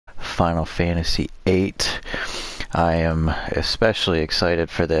Final Fantasy VIII. I am especially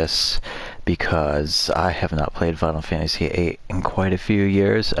excited for this because I have not played Final Fantasy VIII in quite a few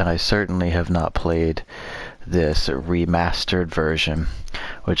years, and I certainly have not played this remastered version,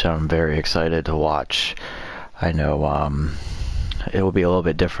 which I'm very excited to watch. I know it will be a little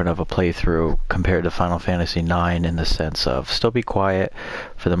bit different of a playthrough compared to Final Fantasy IX in the sense of still be quiet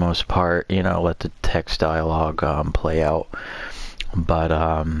for the most part, you know, let the text dialogue play out. But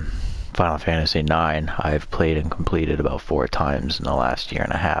Final Fantasy IX I've played and completed about 4 times in the last year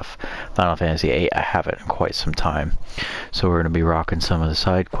and a half. Final Fantasy VIII I haven't in quite some time. So we're going to be rocking some of the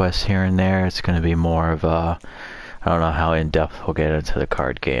side quests here and there. It's going to be more of a, I don't know how in-depth we'll get into the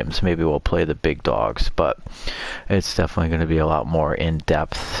card games. Maybe we'll play the big dogs, but it's definitely going to be a lot more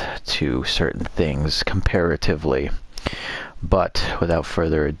in-depth to certain things comparatively. But without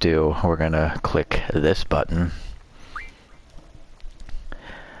further ado, we're going to click this button.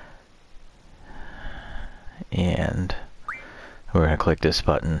 And we're going to click this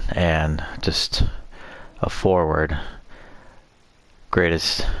button and just a forward.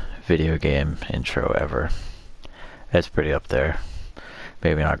 Greatest video game intro ever. It's pretty up there.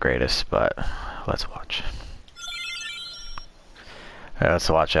 Maybe not greatest, but let's watch. Alright, let's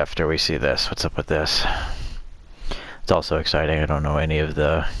watch after we see this. What's up with this? It's also exciting. I don't know any of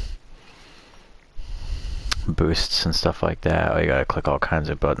the boosts and stuff like that. Oh, you gotta click all kinds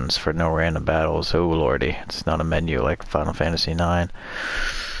of buttons for no random battles. Oh lordy, it's not a menu like Final Fantasy IX.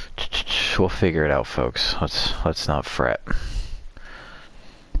 We'll figure it out, folks. Let's not fret.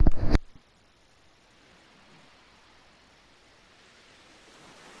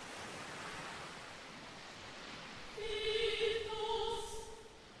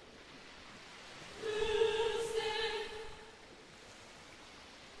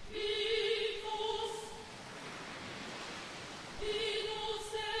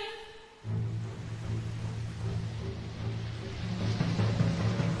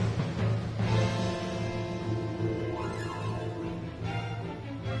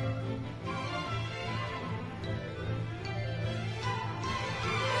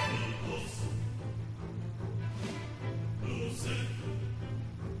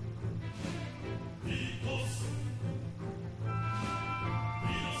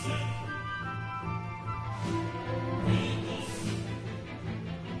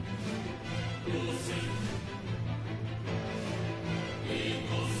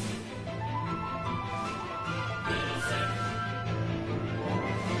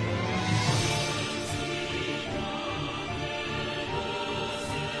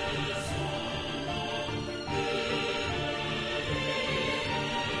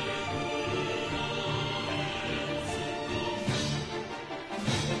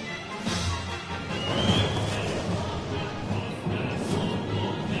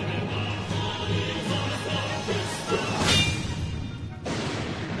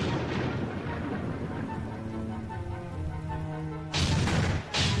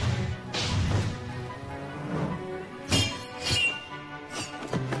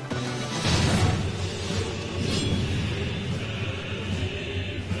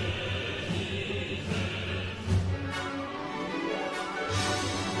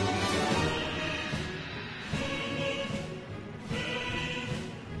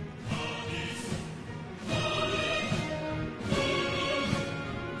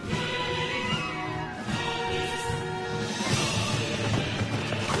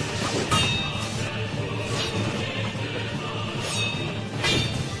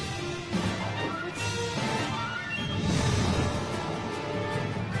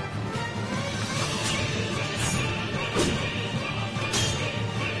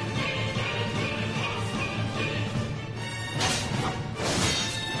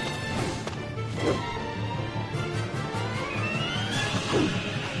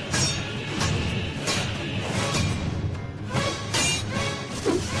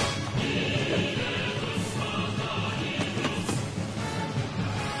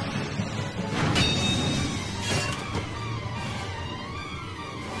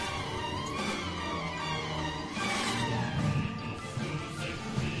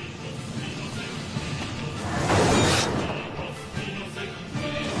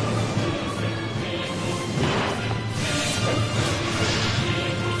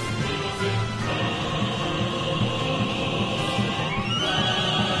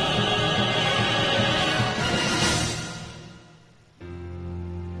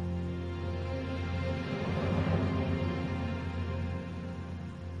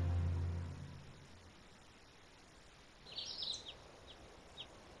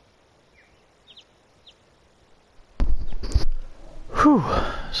 Whew,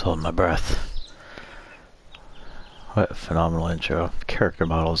 Just holding my breath. What a phenomenal intro. Character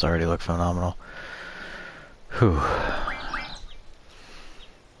models already look phenomenal. Whew.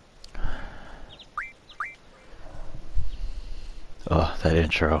 Oh, that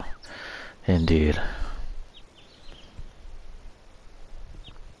intro. Indeed.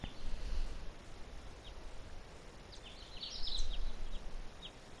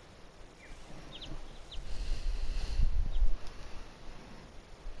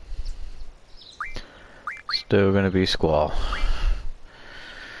 Still gonna be Squall.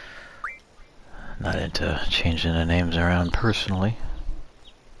 Not into changing the names around personally.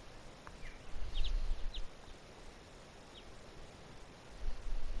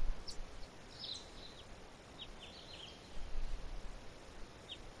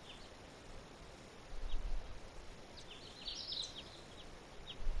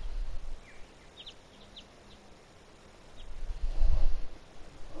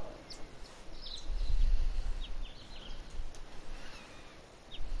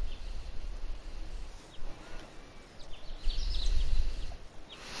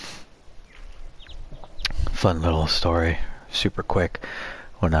 Fun little story, super quick.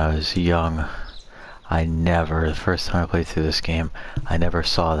 When I was young, the first time I played through this game, I never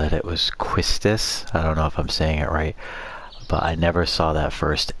saw that it was Quistis. I don't know if I'm saying it right, but I never saw that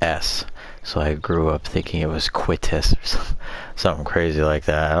first S. So I grew up thinking it was Quitis or something crazy like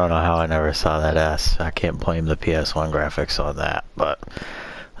that. I don't know how I never saw that S. I can't blame the PS1 graphics on that, but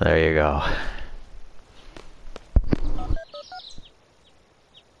there you go.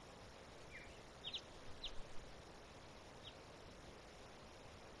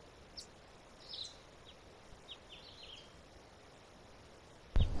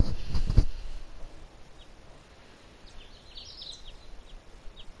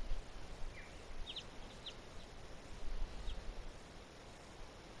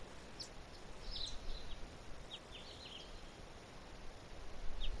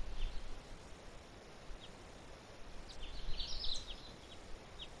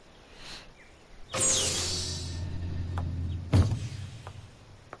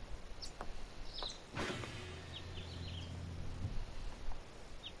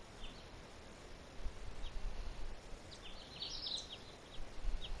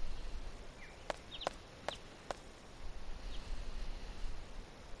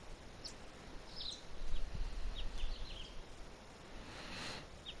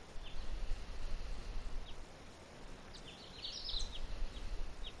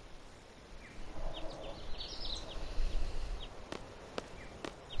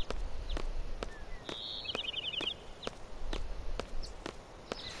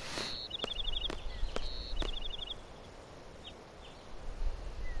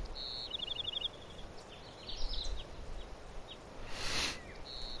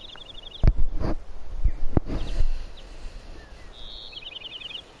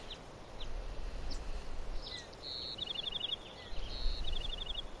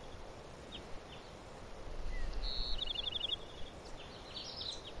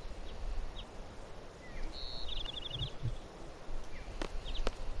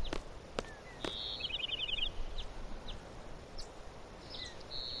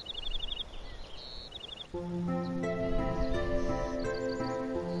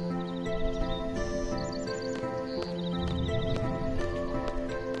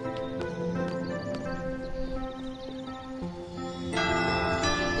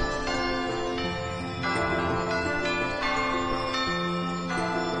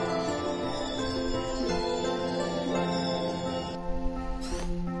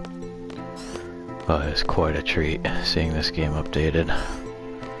 Oh, it's quite a treat seeing this game updated.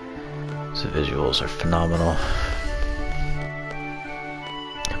 The visuals are phenomenal.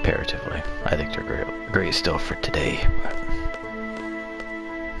 Comparatively, I think they're great still for today. But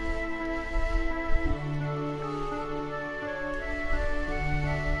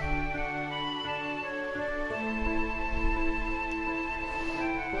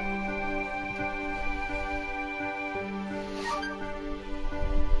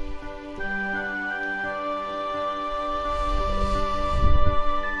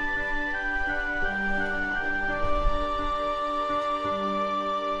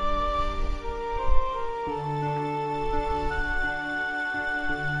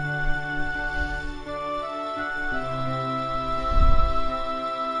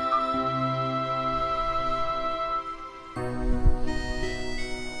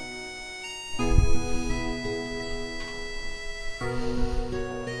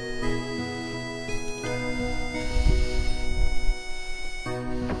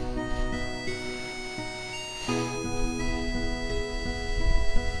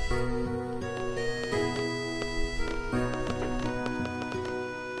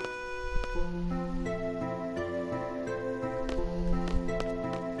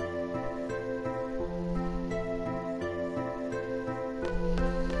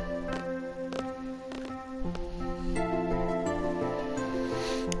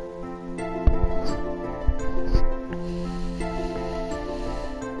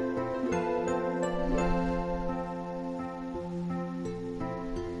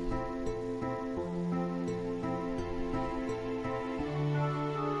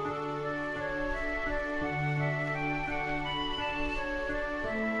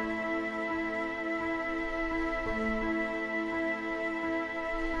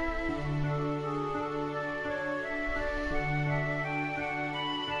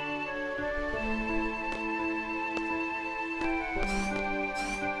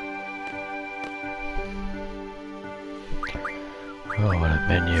Oh, what a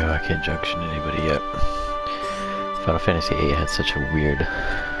menu. I can't junction anybody yet. Final Fantasy VIII had such a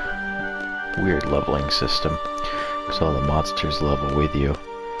weird leveling system. Because all the monsters level with you.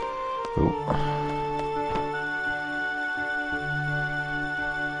 Ooh.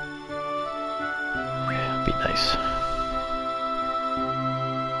 Yeah, be nice.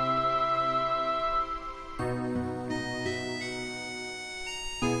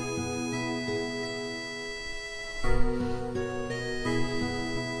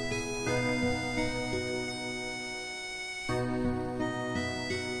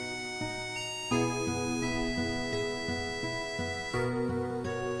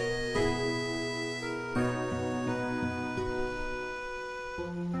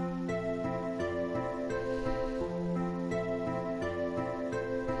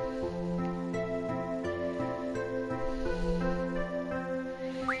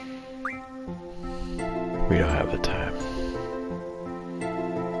 We don't have the time.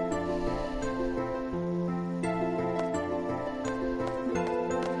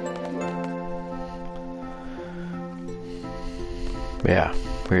 Yeah,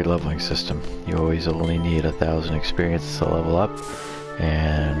 weird leveling system. You always only need 1,000 experience to level up,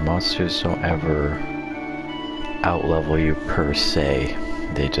 and monsters don't ever out-level you per se.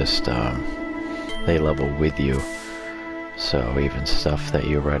 They just, they level with you. So even stuff that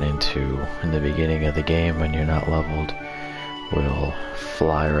you run into in the beginning of the game when you're not leveled will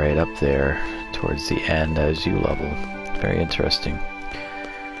fly right up there towards the end as you level. Very interesting.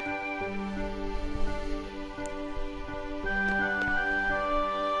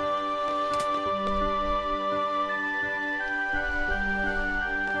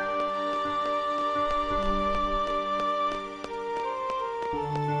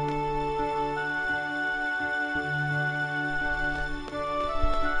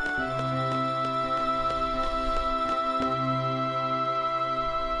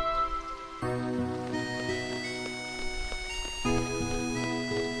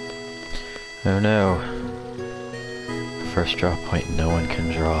 Oh no. First draw point no one can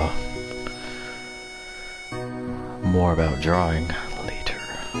draw. More about drawing later.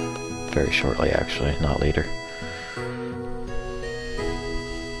 Very shortly actually, not later.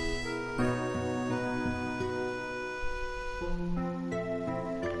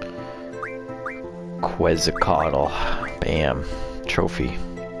 Quetzalcoatl. Bam. Trophy.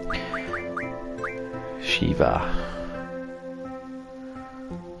 Shiva.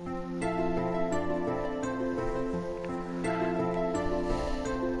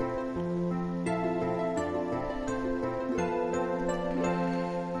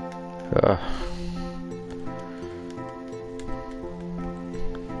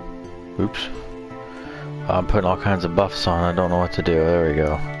 Oops. I'm putting all kinds of buffs on. I don't know what to do. There we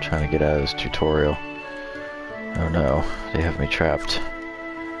go. Trying to get out of this tutorial. Oh no. They have me trapped.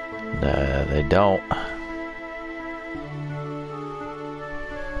 Nah, they don't.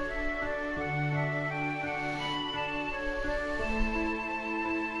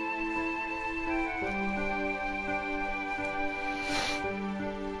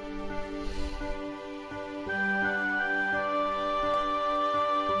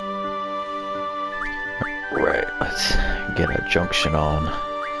 Right, let's get a junction on.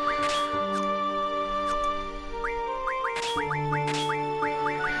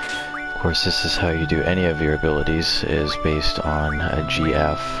 Of course, this is how you do any of your abilities, is based on a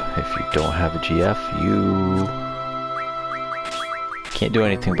GF. If you don't have a GF, you can't do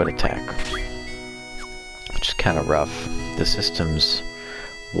anything but attack. Which is kind of rough. The system's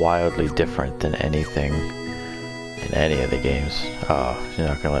wildly different than anything in any of the games. Oh, you're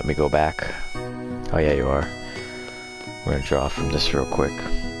not gonna let me go back? Oh yeah, you are. We're gonna draw from this real quick.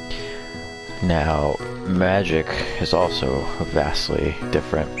 Now, magic is also vastly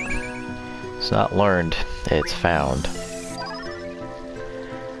different. It's not learned, it's found.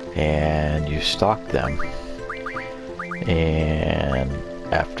 And you stock them. And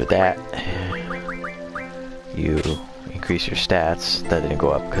after that, you increase your stats. That didn't go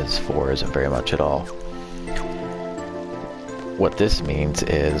up because 4 isn't very much at all. What this means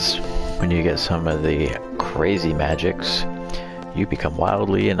is when you get some of the crazy magics, you become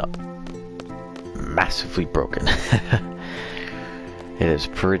wildly and massively broken. It is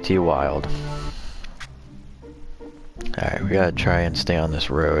pretty wild. Alright, we gotta try and stay on this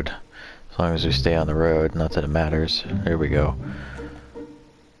road. As long as we stay on the road, not that it matters. Here we go.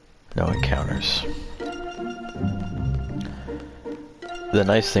 No encounters. The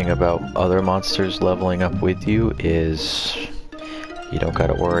nice thing about other monsters leveling up with you is you don't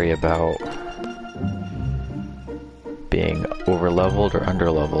gotta worry about being over-leveled or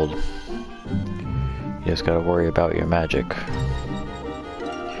under-leveled. You just gotta worry about your magic.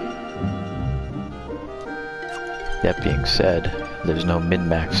 That being said, there's no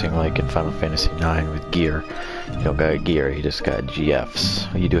min-maxing like in Final Fantasy IX with gear. You don't got gear, you just got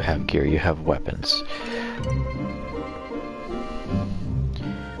GFs. You do have gear, you have weapons.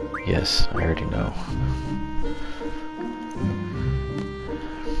 Yes, I already know.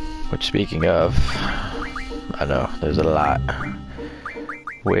 Which, speaking of, I know, there's a lot.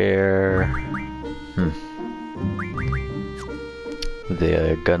 Where...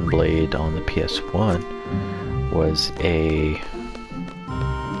 The Gunblade on the PS1 was a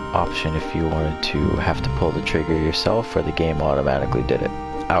option if you wanted to have to pull the trigger yourself, or the game automatically did it.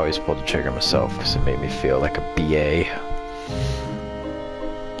 I always pulled the trigger myself because it made me feel like a BA.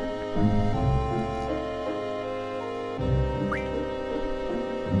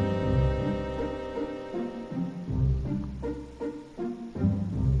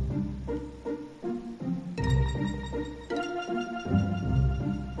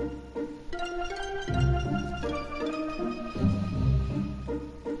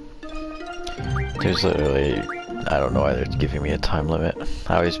 There's literally, I don't know why they're giving me a time limit.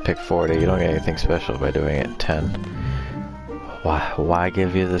 I always pick 40, you don't get anything special by doing it 10. Why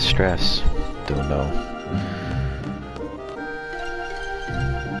give you the stress? Don't know.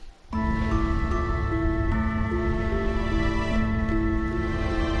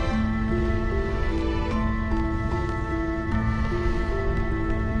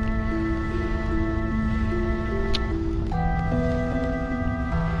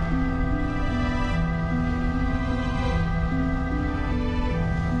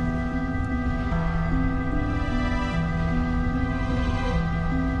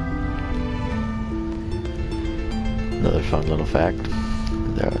 Another fun little fact,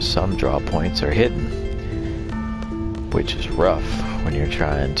 there are some draw points are hidden, which is rough when you're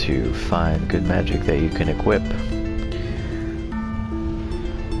trying to find good magic that you can equip.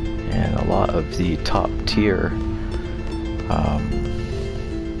 And a lot of the top tier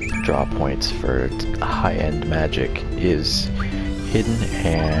draw points for high-end magic is hidden,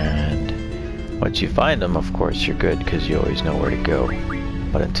 and once you find them, of course, you're good because you always know where to go.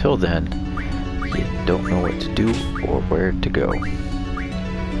 But until then, you don't know what to do or where to go.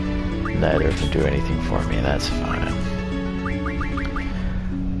 Neither can do anything for me, that's fine.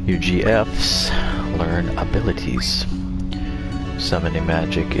 Your GFs learn abilities. Summoning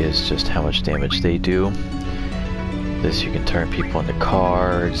magic is just how much damage they do. This, you can turn people into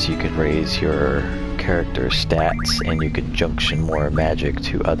cards, you can raise your character's stats, and you can junction more magic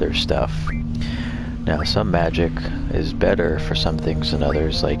to other stuff. Now, some magic is better for some things than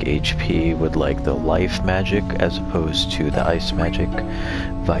others, like HP would like the life magic as opposed to the ice magic.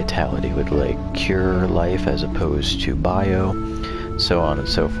 Vitality would like cure life as opposed to bio. So on and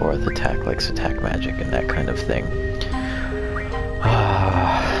so forth. Attack likes attack magic and that kind of thing.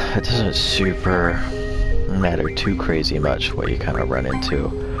 It doesn't super matter too crazy much what you kind of run into.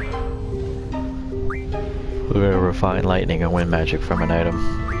 We're gonna refine lightning and wind magic from an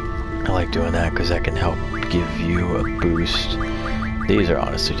item. I like doing that because that can help give you a boost. These are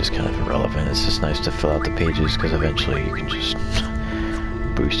honestly just kind of irrelevant. It's just nice to fill out the pages because eventually you can just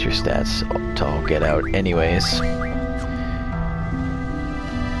boost your stats to all get out anyways.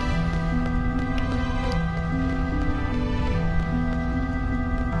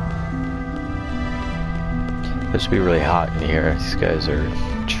 It's be really hot in here. These guys are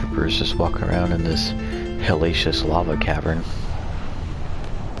troopers just walking around in this hellacious lava cavern.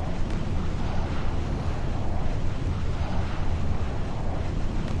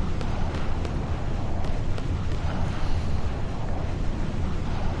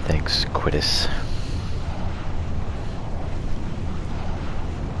 Thanks, Quittis.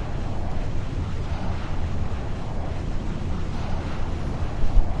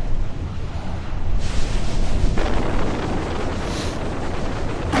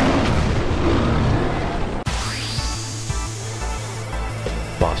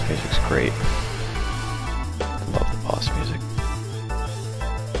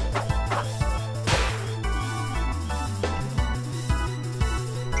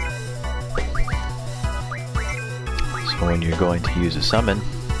 when you're going to use a summon,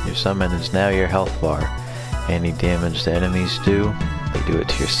 your summon is now your health bar. Any damage the enemies do, they do it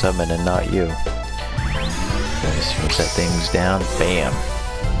to your summon and not you. And as soon as that thing's down, bam!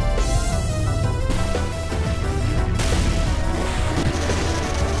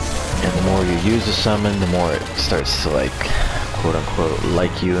 And the more you use a summon, the more it starts to, like, quote-unquote,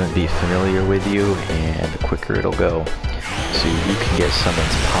 like you and be familiar with you, and the quicker it'll go. So you can get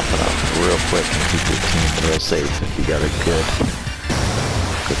summons popping up real quick and keep your team real safe if you got a good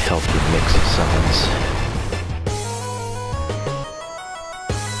healthy mix of summons.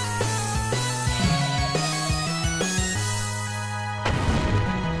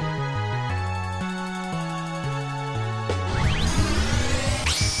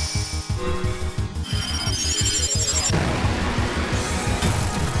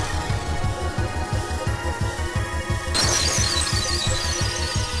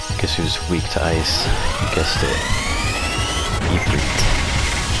 Guess who's weak to ice? You guessed it. Ifrit.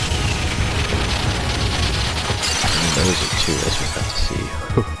 Those are two, that's what I have to see.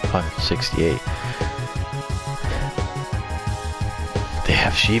 168. They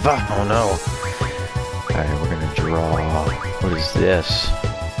have Shiva? Oh no. Alright, we're gonna draw. What is this?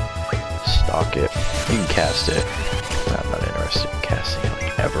 Stalk it. You can cast it. I'm not interested in casting it,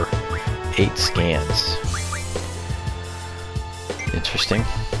 like, ever. 8 scans. Interesting.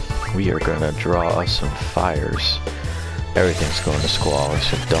 We are gonna draw some fires. Everything's going to Squall.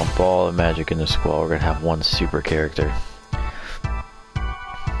 So dump all the magic into Squall. We're gonna have one super character.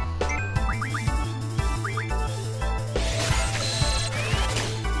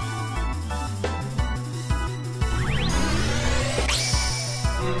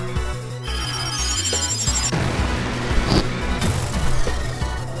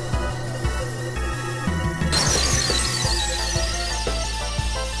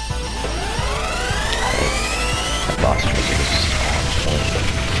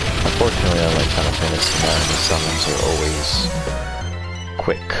 Unfortunately, unlike Final Fantasy IX, the summons are always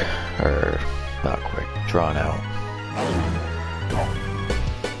quick, or not quick, drawn out.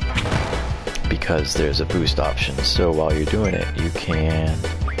 Because there's a boost option, so while you're doing it, you can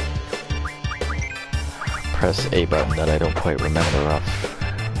press a button that I don't quite remember off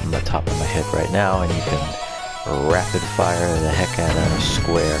the top of my head right now, and you can rapid fire the heck out of a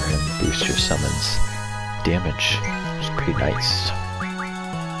square and boost your summons damage. It's pretty nice.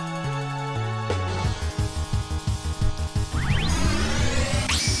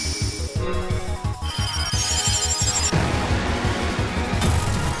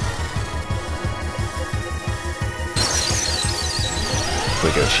 Here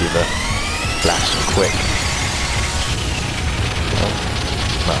we go, Shiva. Blast him quick. Oh,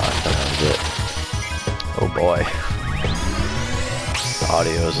 I thought that was it. Oh boy. The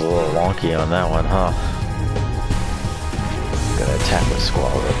audio's a little wonky on that one, huh? Gonna attack with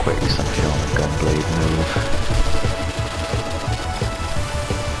Squall real quick because I'm feeling a Gunblade move.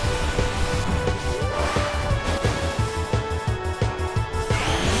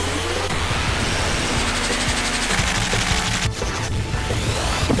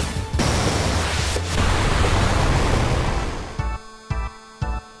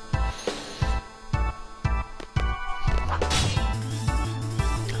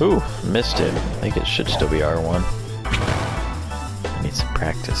 Ooh, missed it. I think it should still be R1. I need some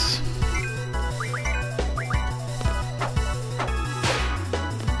practice.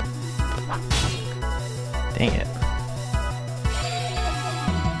 Dang it.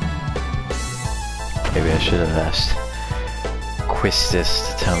 Maybe I should have asked Quistis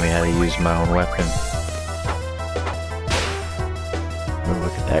to tell me how to use my own weapon. Oh,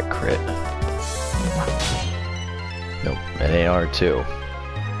 look at that crit. Nope, it ain't R2.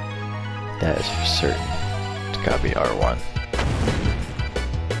 That is for certain. It's gotta be R1.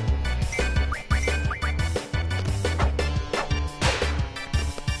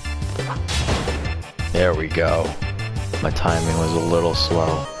 There we go. My timing was a little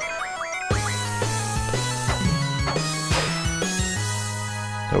slow.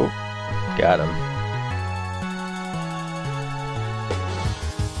 Oh, got him.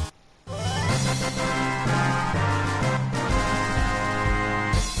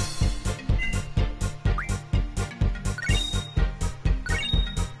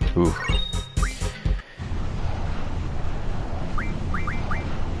 Ooh.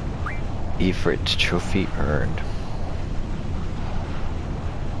 Ifrit trophy earned.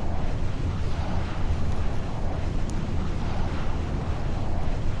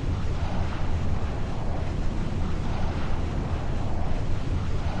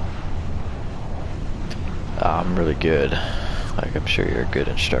 I'm really good. Like, I'm sure you're a good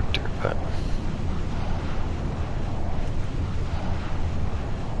instructor, but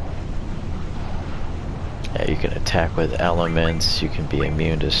attack with elements, you can be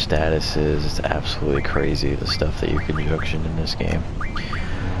immune to statuses. It's absolutely crazy the stuff that you can junction in this game.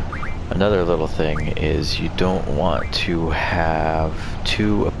 Another little thing is you don't want to have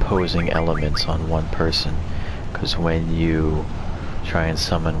two opposing elements on one person, because when you try and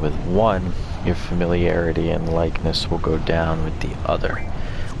summon with one, your familiarity and likeness will go down with the other,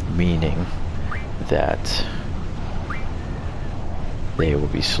 meaning that they will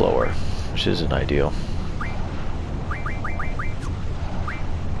be slower, which isn't ideal.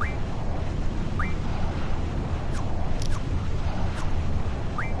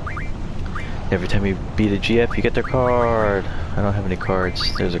 Every time you beat a GF, you get their card. I don't have any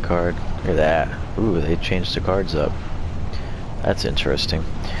cards. There's a card. Look at that. Ooh, they changed the cards up. That's interesting.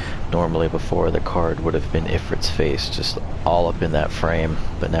 Normally before, the card would have been Ifrit's face, just all up in that frame.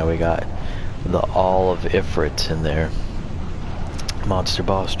 But now we got the all of Ifrit in there. Monster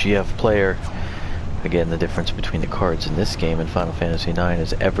Boss, GF player. Again, the difference between the cards in this game and Final Fantasy IX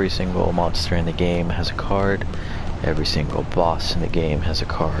is every single monster in the game has a card. Every single boss in the game has a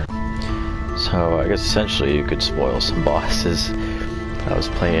card. So I guess essentially you could spoil some bosses. I was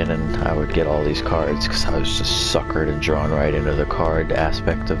playing and I would get all these cards because I was just suckered and drawn right into the card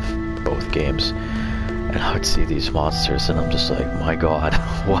aspect of both games. And I would see these monsters and I'm just like, my god,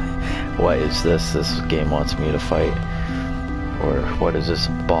 what is this? This game wants me to fight. Or what is this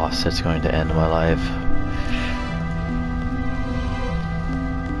boss that's going to end my life?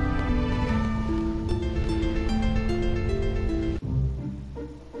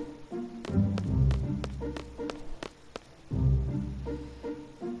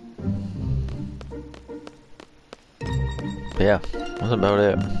 But yeah, that's about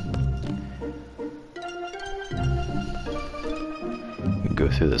it. You can go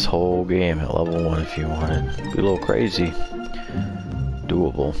through this whole game at level 1 if you wanted. Be a little crazy.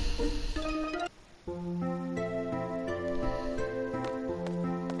 Doable.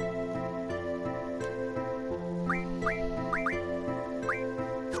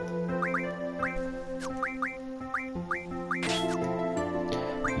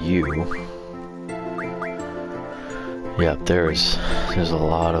 Yeah, there's a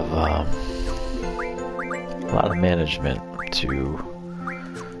lot of management to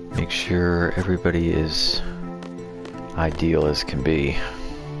make sure everybody is ideal as can be.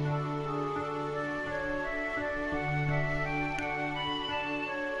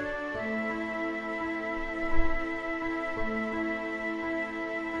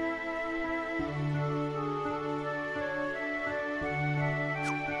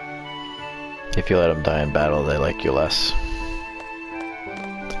 If you let them die in battle, they like you less.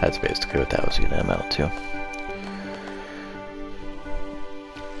 That's basically what that was going to amount to.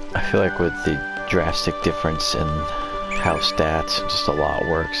 I feel like with the drastic difference in how stats, just a lot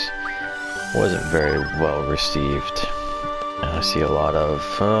works, wasn't very well received. And I see a lot of,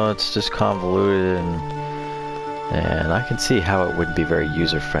 oh, it's just convoluted, and I can see how it wouldn't be very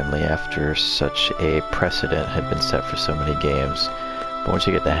user-friendly after such a precedent had been set for so many games. But once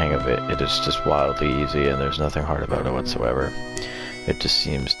you get the hang of it, it is just wildly easy and there's nothing hard about it whatsoever. It just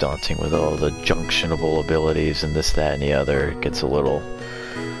seems daunting with all the junctionable abilities and this, that, and the other. It gets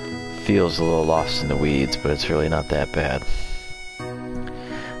feels a little lost in the weeds, but it's really not that bad.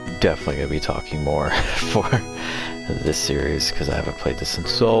 Definitely going to be talking more for this series because I haven't played this in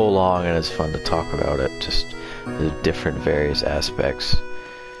so long and it's fun to talk about it. Just the different various aspects.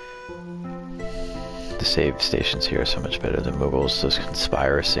 The save stations here are so much better than Moogle's. Those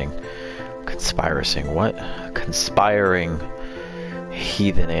conspiring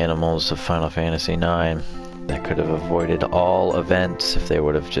heathen animals of Final Fantasy IX that could have avoided all events if they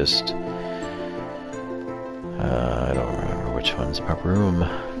would have just I don't remember which one's my room.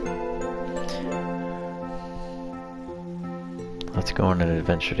 Let's go on an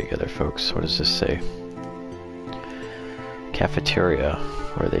adventure together, folks. What does this say? Cafeteria,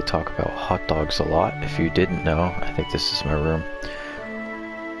 where they talk about hot dogs a lot. If you didn't know, I think this is my room.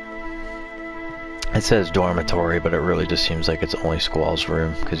 It says dormitory, but it really just seems like it's only Squall's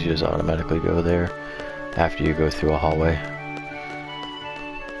room, because you just automatically go there after you go through a hallway.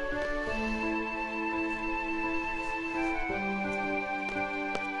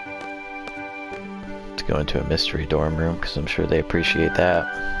 Let's go into a mystery dorm room, because I'm sure they appreciate that.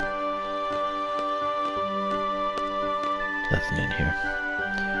 Nothing in here.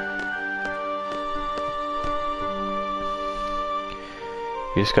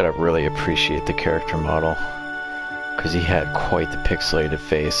 You just gotta really appreciate the character model, because he had quite the pixelated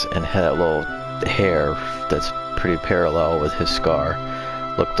face and had that little hair that's pretty parallel with his scar.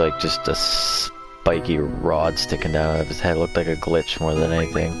 Looked like just a spiky rod sticking down out of his head. Looked like a glitch more than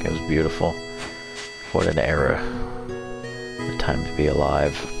anything. It was beautiful. What an era. time to be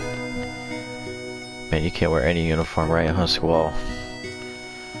alive. Man, you can't wear any uniform, right, huh, Squall?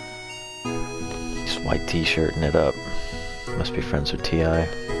 Just white t-shirting it up. Must be friends with T.I.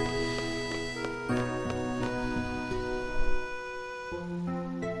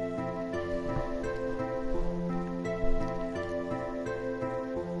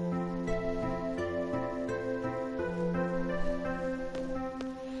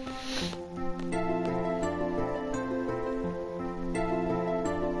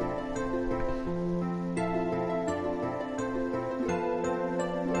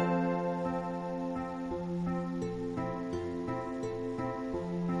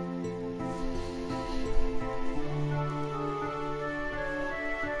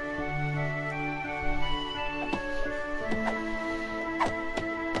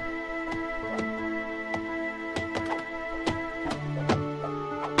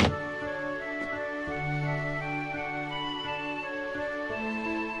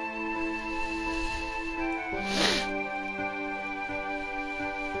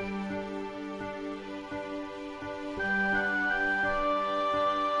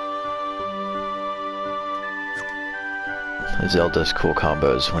 Zelda's cool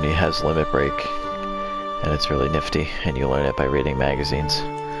combos when he has Limit Break, and it's really nifty, and you learn it by reading magazines.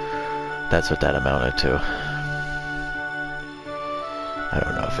 That's what that amounted to. I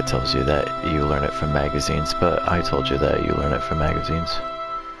don't know if it tells you that you learn it from magazines, but I told you that you learn it from magazines.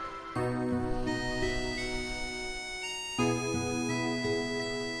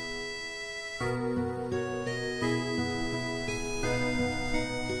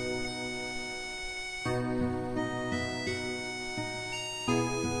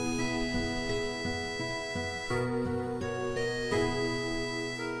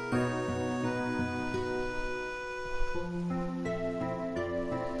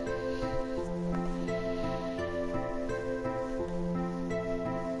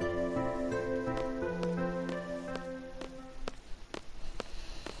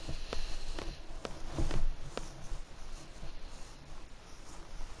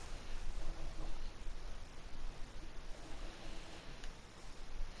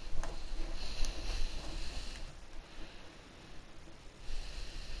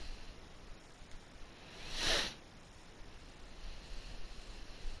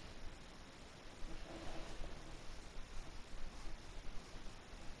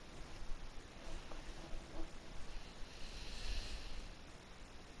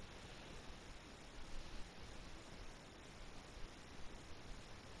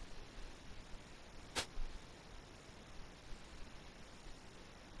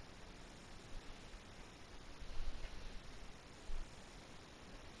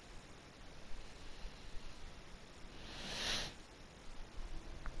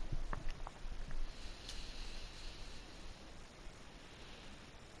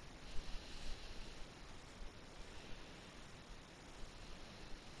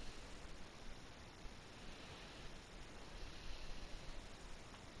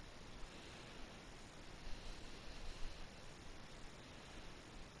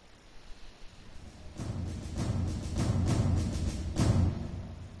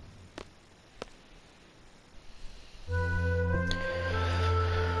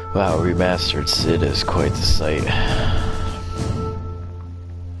 Wow, remastered Sid is quite the sight.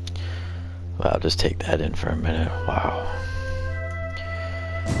 Wow, just take that in for a minute. Wow.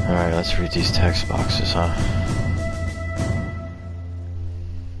 Alright, let's read these text boxes, huh?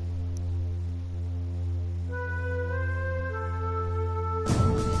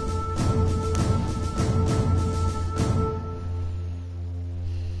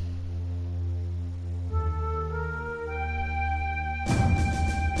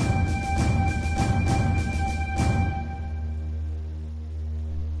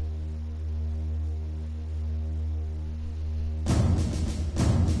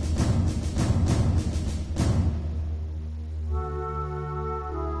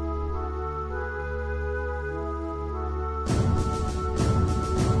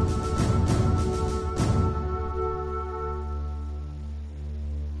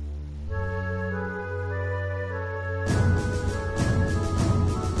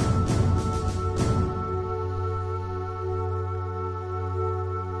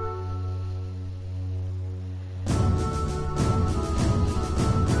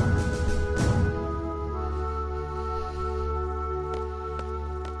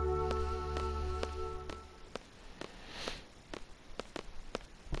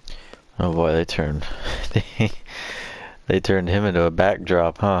 Oh boy, they turned they turned him into a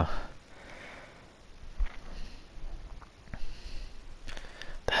backdrop, huh?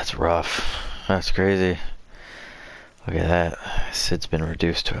 That's rough. That's crazy. Look at that. Sid's been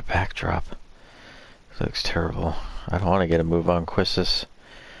reduced to a backdrop. It looks terrible. I don't want to get a move on Quistis.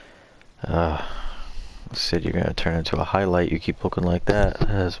 Sid, you're gonna turn into a highlight. You keep looking like that.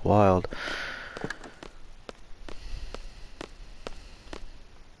 That's wild.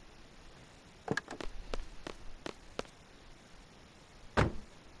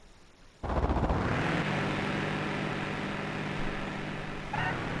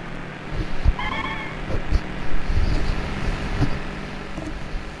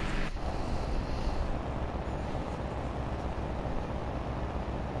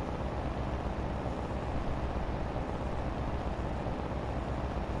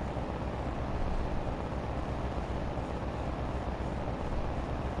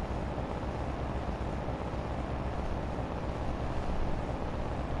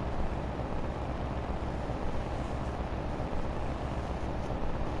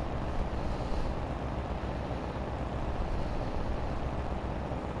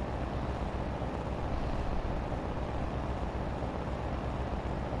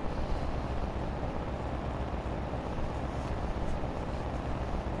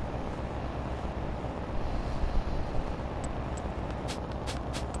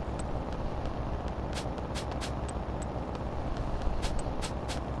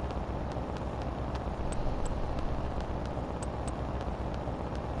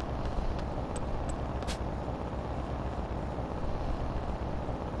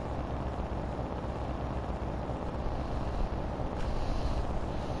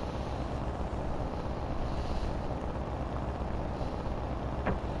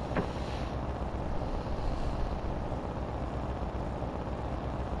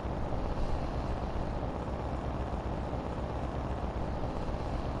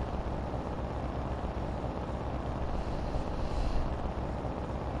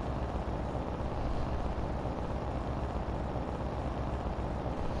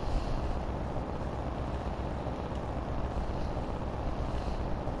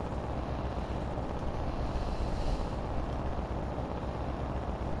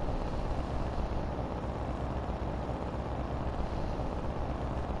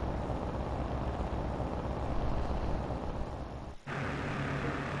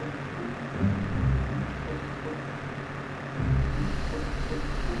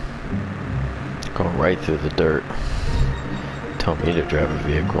 Going right through the dirt. Tell me to drive a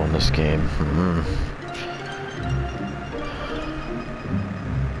vehicle in this game.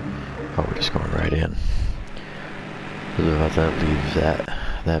 Oh, we're just going right in. What about that? Leave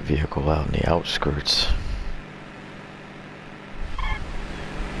that vehicle out in the outskirts.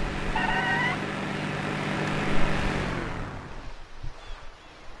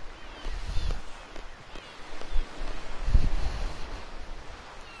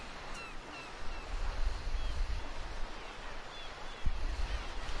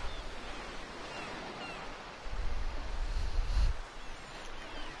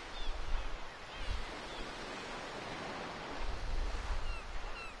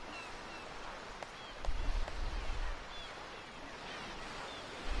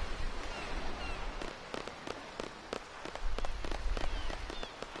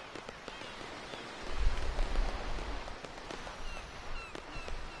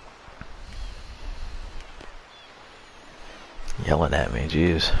 Yelling at me,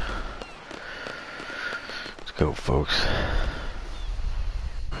 jeez. Let's go, folks.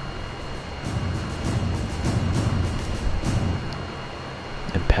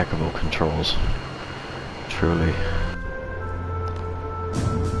 Impeccable controls. Truly.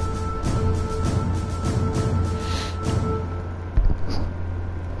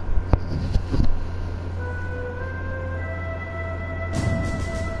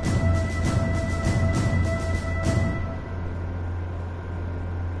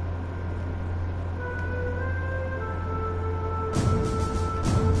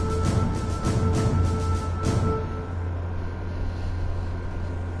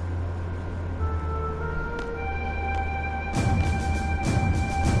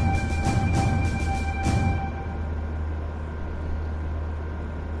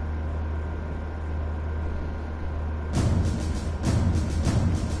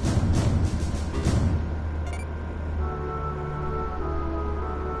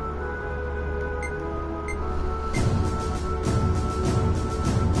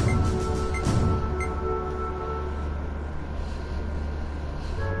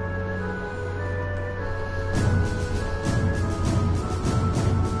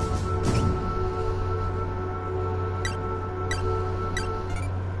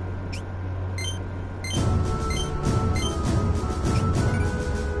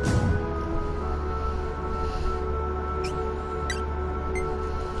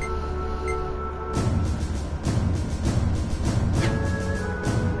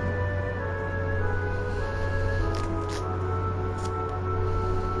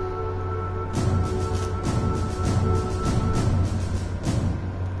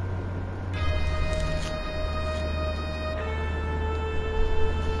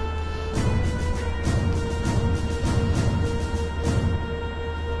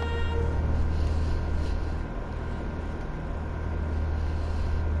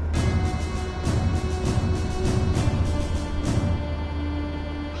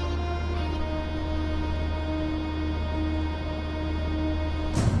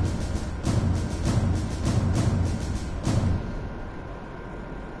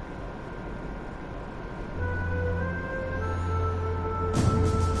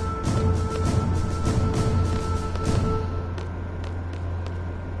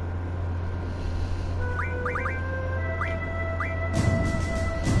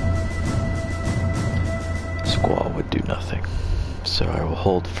 so I will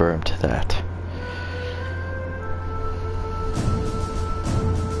hold firm to that.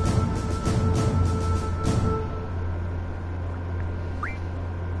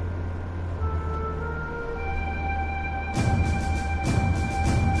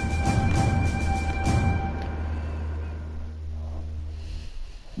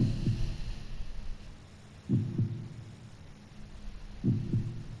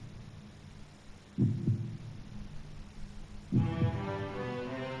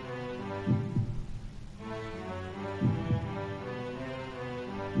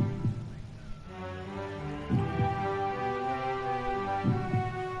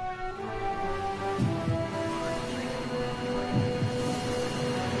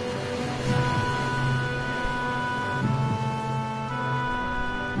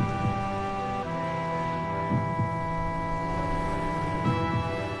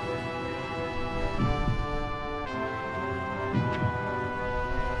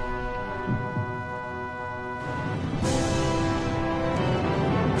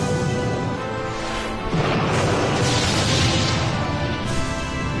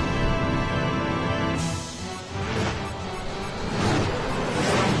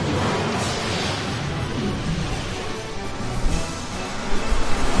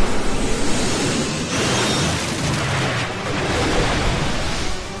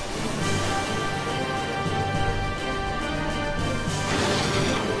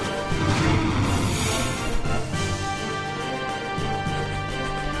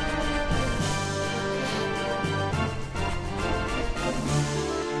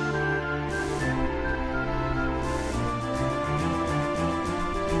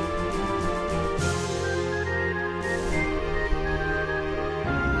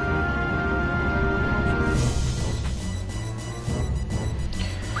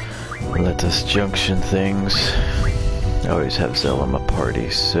 Let us junction things. I always have Zell in my party,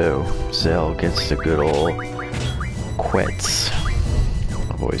 so Zell gets the good old quets.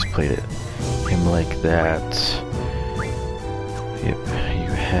 I've always played him like that. Yep,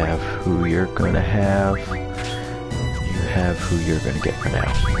 you have who you're gonna have. You have who you're gonna get for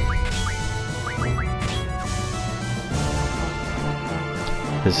now.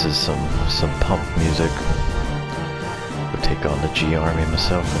 This is some pump music. Go take on the G Army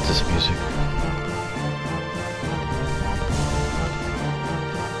myself with this music.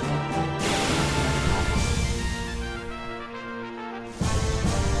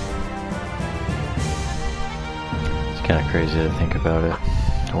 It's kind of crazy to think about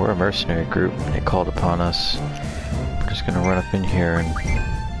it. We're a mercenary group and they called upon us. We're just gonna run up in here and...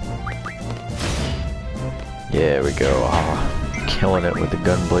 Yeah, we go. Oh, killing it with the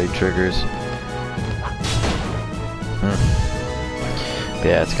gunblade triggers.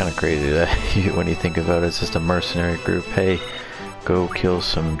 Yeah, it's kind of crazy that when you think about it, it's just a mercenary group. Hey, go kill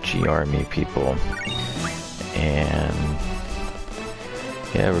some G Army people. And...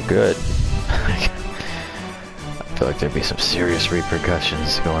 yeah, we're good. I feel like there'd be some serious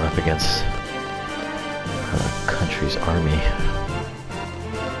repercussions going up against a country's army.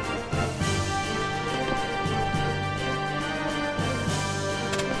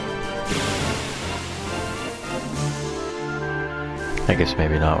 I guess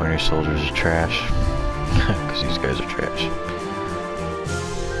maybe not when your soldiers are trash, because these guys are trash.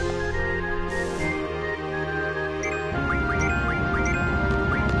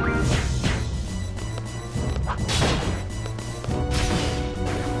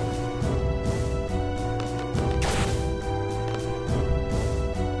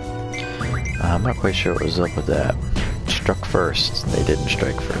 I'm not quite sure what was up with that. Struck first. They didn't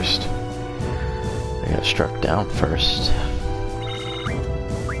strike first. They got struck down first.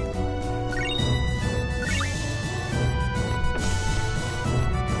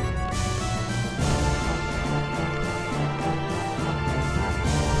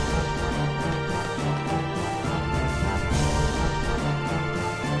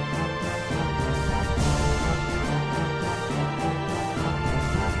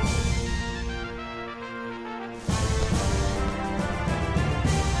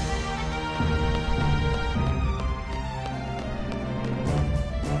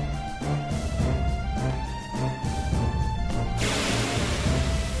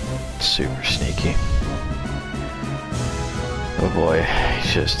 Super sneaky. Oh boy, he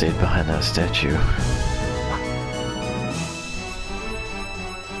should have stayed behind that statue.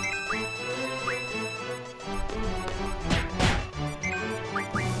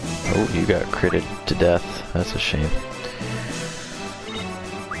 Oh, you got critted to death. That's a shame.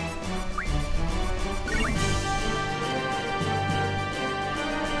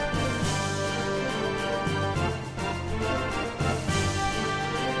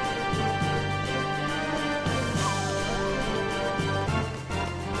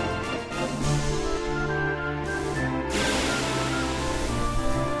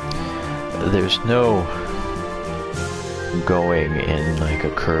 there's no going in like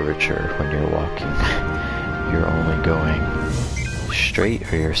a curvature when you're walking. You're only going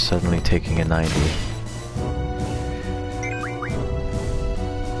straight or you're suddenly taking a 90.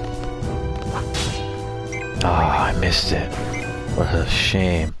 Oh, I missed it. What a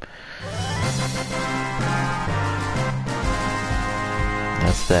shame.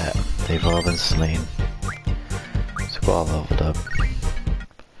 That's that. They've all been slain. Squall leveled up.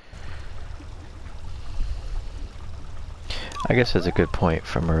 I guess that's a good point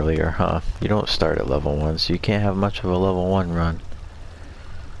from earlier, huh? You don't start at level 1, so you can't have much of a level 1 run.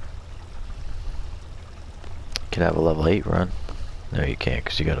 You could have a level 8 run. No, you can't,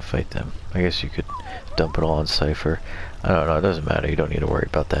 because you gotta fight them. I guess you could dump it all on Cypher. I don't know, it doesn't matter. You don't need to worry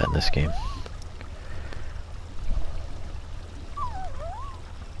about that in this game.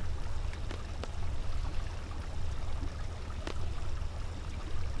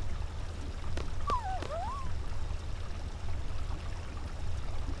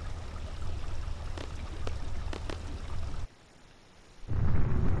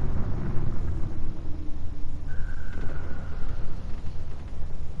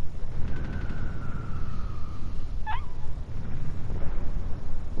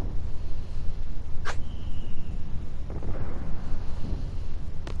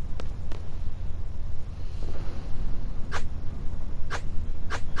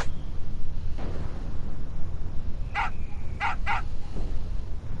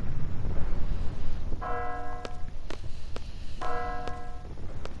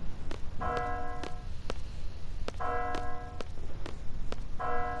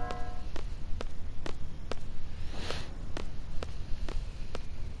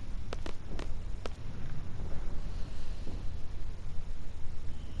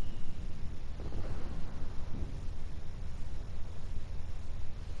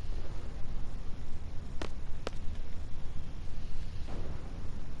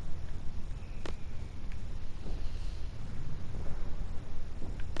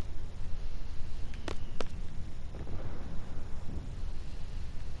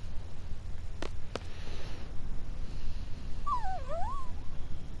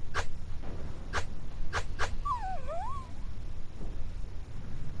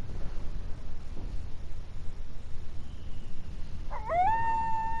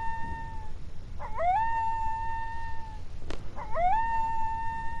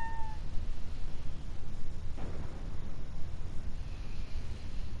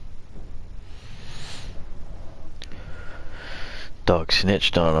 Dog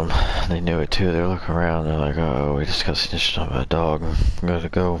snitched on them. They knew it too. They're looking around. They're like, oh, we just got snitched on by a dog. We gotta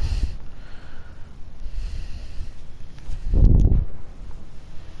go.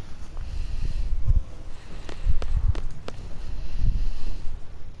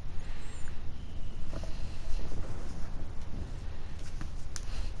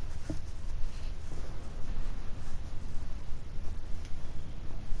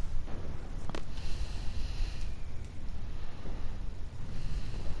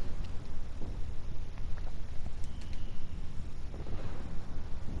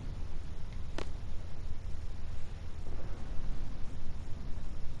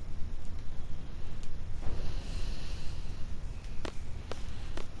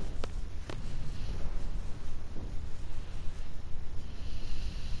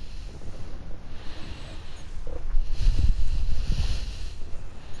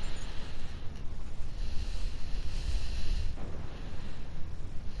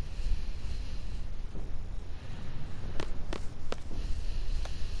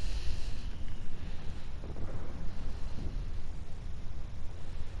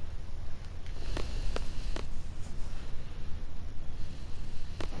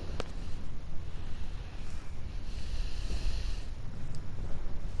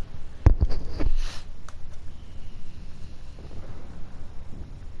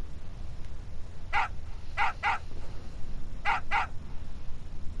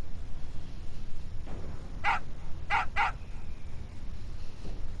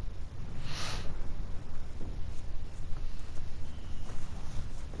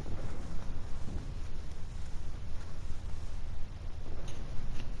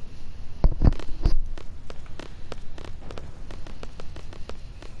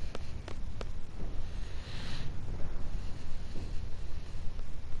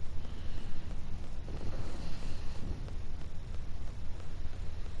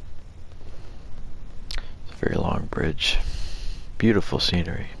 Very long bridge. Beautiful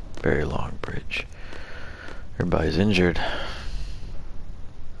scenery. Very long bridge. Everybody's injured.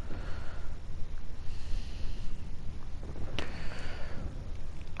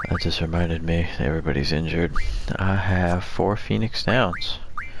 That just reminded me, everybody's injured. I have 4 Phoenix Downs.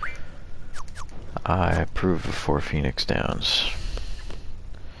 I approve of 4 Phoenix Downs.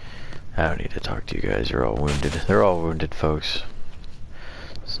 I don't need to talk to you guys, you're all wounded. They're all wounded, folks.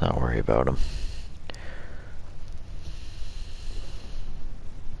 Let's not worry about them.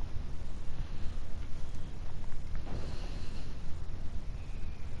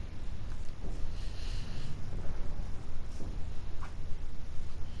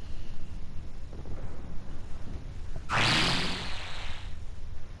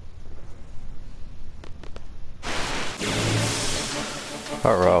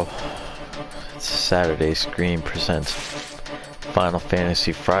 Alright, it's Saturday Scream presents Final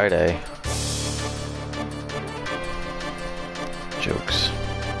Fantasy Friday. Jokes.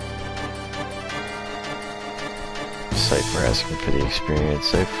 Cypher asking for the experience.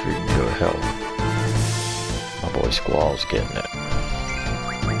 Cypher, you can go to hell. My boy Squall's getting it.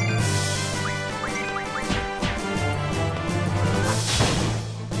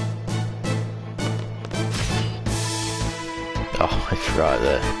 Oh, I forgot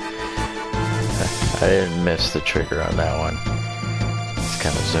that. I didn't miss the trigger on that one. It's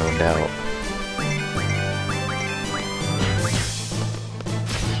kind of zoned out.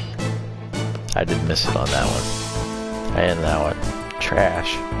 I didn't miss it on that one. And that one.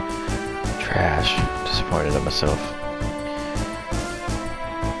 Trash. Trash. Disappointed in myself.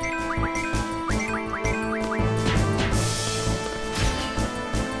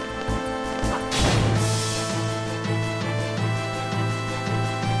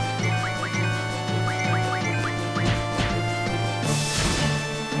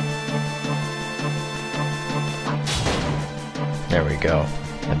 There we go.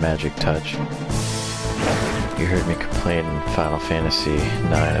 The magic touch. You heard me complain in Final Fantasy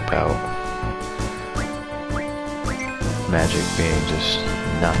IX about magic being just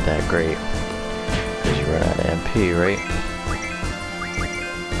not that great. Because you run out of MP, right?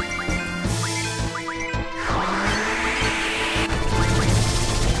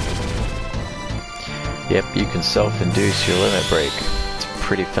 Yep, you can self-induce your limit break. It's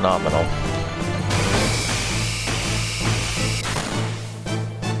pretty phenomenal.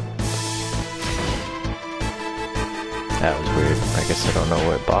 That was weird. I guess I don't know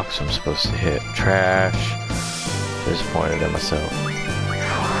what box I'm supposed to hit. Trash. Disappointed in myself.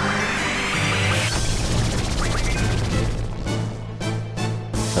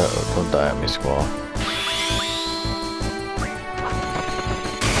 Uh-oh, don't die on me, Squall.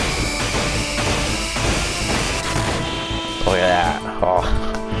 Oh yeah. Oh.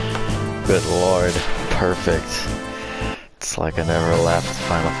 Good lord. Perfect. It's like I never left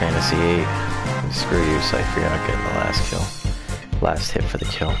Final Fantasy VIII. Screw you, Cypher, you're not getting the last kill. Last hit for the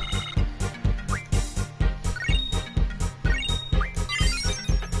kill.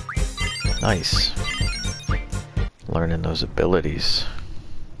 Nice. Learning those abilities.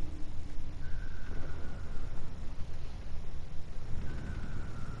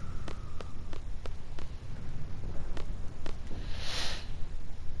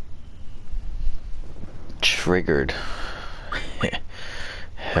 Triggered.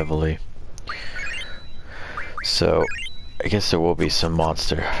 Heavily. So, I guess there will be some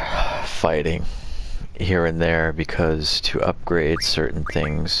monster fighting here and there because to upgrade certain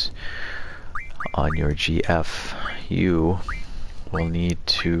things on your GF, you will need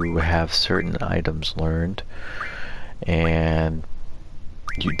to have certain items learned, and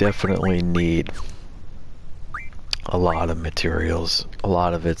you definitely need a lot of materials. A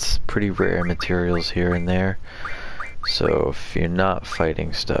lot of it's pretty rare materials here and there. So if you're not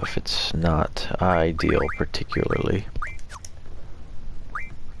fighting stuff, it's not ideal particularly.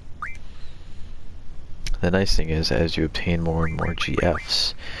 The nice thing is, as you obtain more and more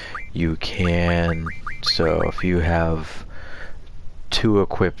GFs, you can, so if you have 2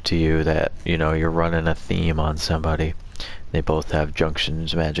 equipped to you that, you know, you're running a theme on somebody, they both have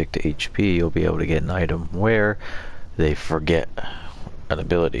junctions magic to HP, you'll be able to get an item where they forget an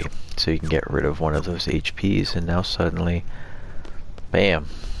ability. So you can get rid of one of those HPs and now suddenly, bam,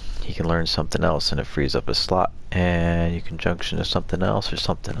 he can learn something else and it frees up a slot and you can junction to something else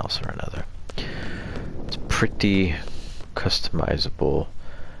or another. It's pretty customizable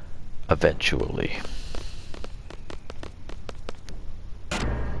eventually.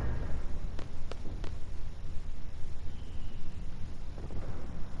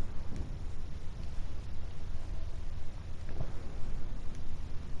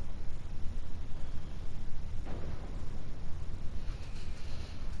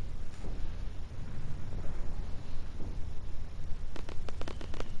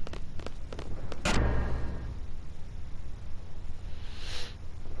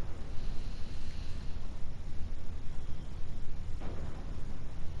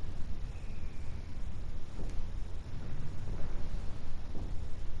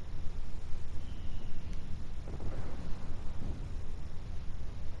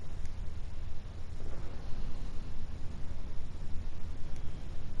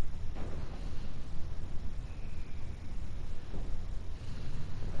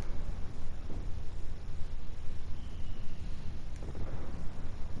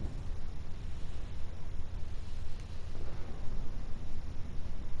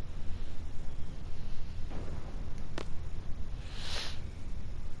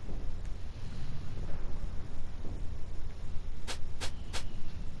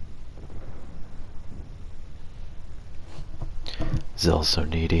 Zell's so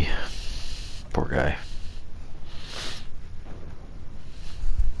needy. Poor guy.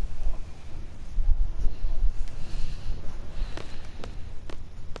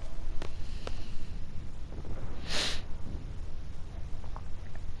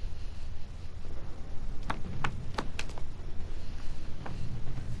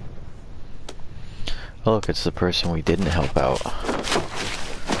 Oh, look, it's the person we didn't help out.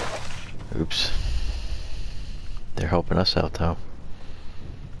 Oops. They're helping us out, though.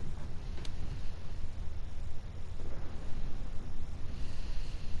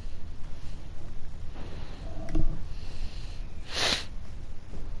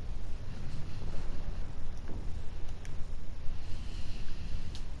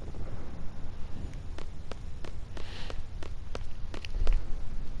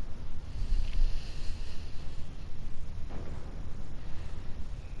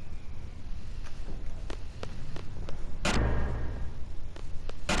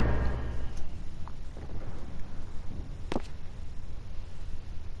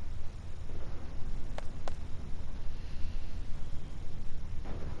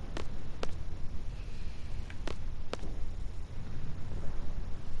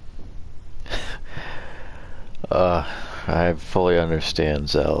 I fully understand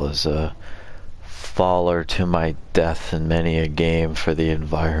Zell is a faller to my death in many a game for the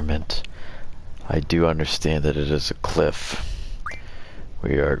environment. I do understand that it is a cliff.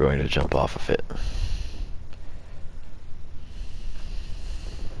 We are going to jump off of it.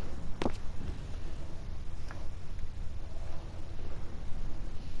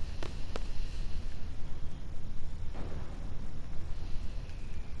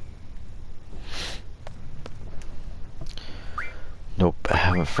 Nope, I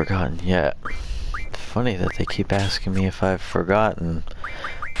haven't forgotten yet. Funny that they keep asking me if I've forgotten.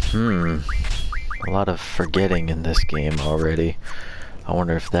 A lot of forgetting in this game already. I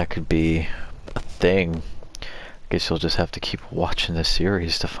wonder if that could be a thing. I guess you'll just have to keep watching the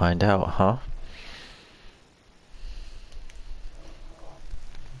series to find out, huh?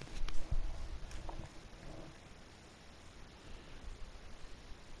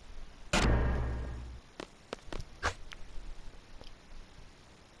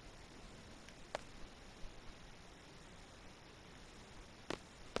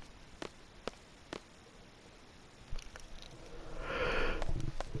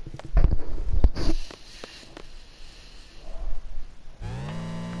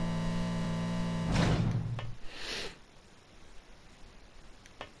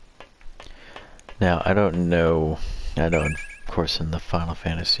 Now, I don't know, of course in the Final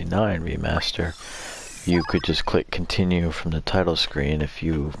Fantasy IX remaster, you could just click continue from the title screen if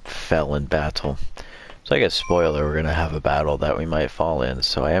you fell in battle. So I guess, spoiler, we're going to have a battle that we might fall in.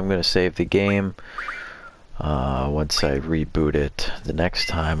 So I am going to save the game. Once I reboot it, the next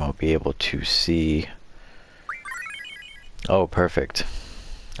time I'll be able to see... Oh, perfect.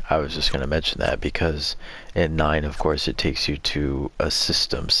 I was just going to mention that because in 9, of course, it takes you to a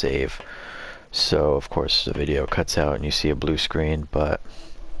system save. So, of course, the video cuts out and you see a blue screen, but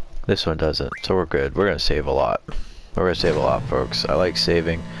this one doesn't. So we're good. We're going to save a lot. We're going to save a lot, folks. I like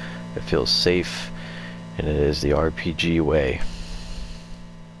saving. It feels safe, and it is the RPG way.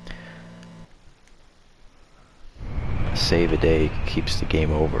 Save a day keeps the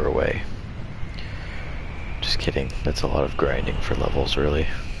game over away. Just kidding. That's a lot of grinding for levels, really.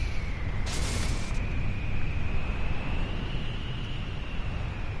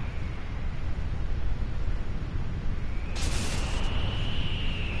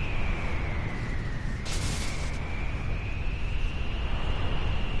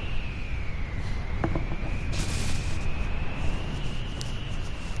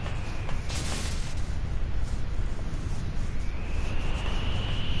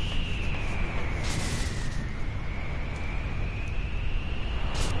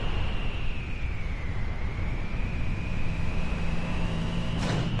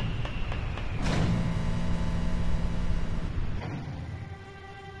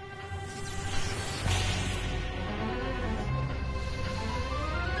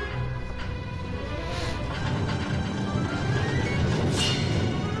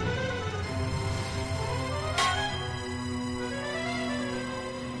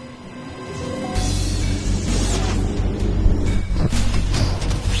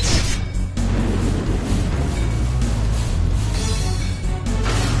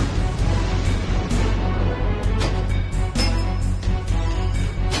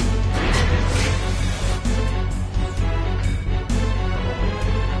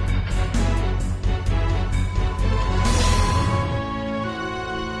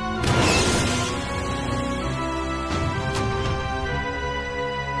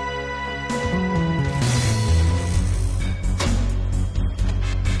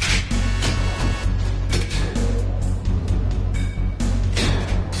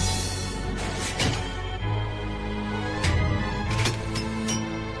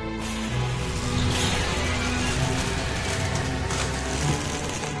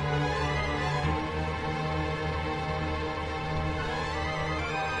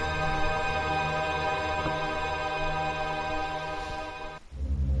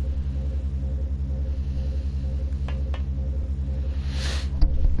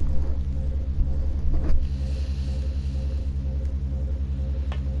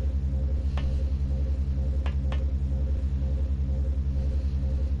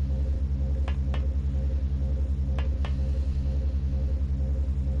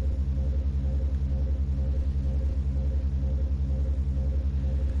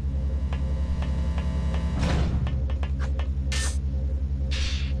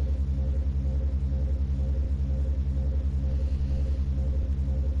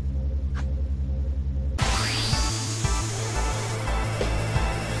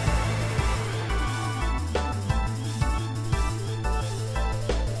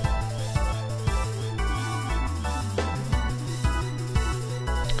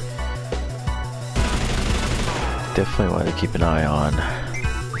 definitely want to keep an eye on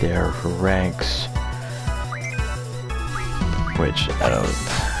their ranks, which I don't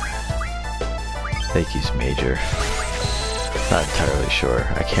think he's major. Not entirely sure.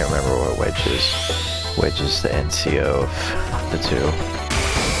 I can't remember what Wedge is. Wedge is the NCO of the two.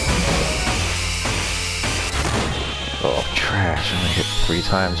 Oh, trash. I only hit 3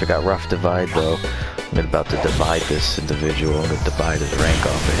 times. I got rough divide though. I'm about to divide this individual. I'm going to divide his rank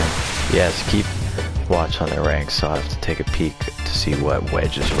off of him. Yes, keep watch on their ranks, so I'll have to take a peek to see what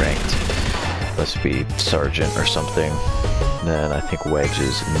Wedge is ranked. Must be Sergeant or something. Then I think Wedge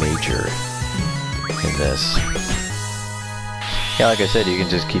is Major in this. Yeah, like I said, you can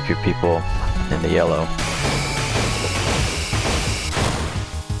just keep your people in the yellow.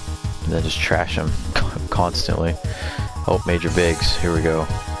 And then just trash them constantly. Oh, Major Biggs, here we go.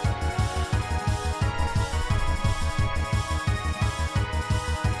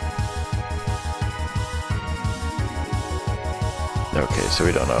 Okay, so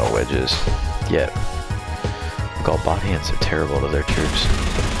we don't know what Wedge is yet. Look, all body ends are terrible to their troops.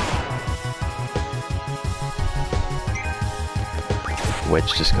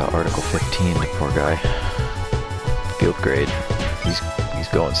 Wedge just got Article 15, the poor guy. Field grade. He's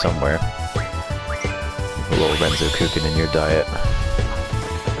going somewhere. A little Renzo Kukin in your diet.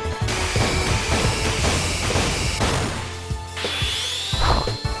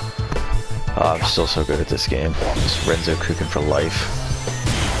 Oh, I'm still so good at this game. Just Renzo Kukin for life.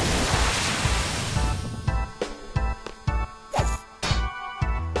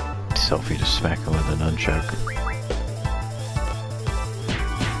 Selfie to smack him with a nunchuck.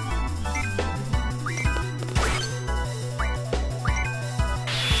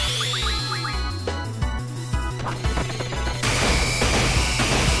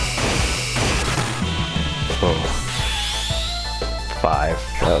 Oh. 5.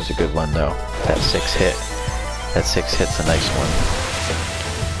 That was a good one though. That 6 hit. That 6 hit's a nice one.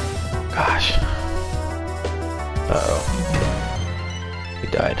 Gosh. Uh-oh. He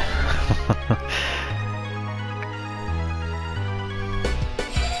died.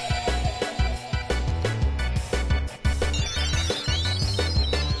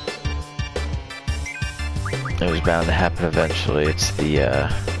 It was bound to happen eventually. It's the,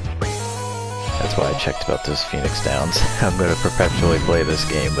 that's why I checked about those Phoenix Downs. I'm going to perpetually play this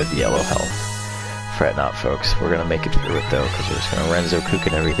game with yellow health. Fret not, folks. We're going to make it through it, though, because we're just going to Renzo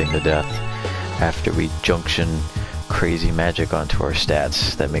Kukin everything to death after we junction crazy magic onto our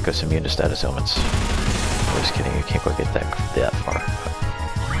stats that make us immune to status ailments. I'm just kidding. You can't go get that far.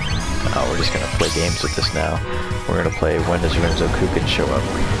 No, we're just going to play games with this now. We're going to play when does Renzo Kukin show up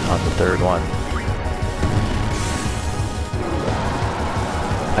on the 3rd one.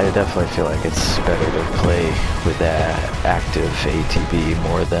 I definitely feel like it's better to play with that active ATB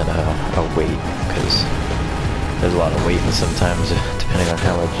more than a wait, because there's a lot of waiting sometimes depending on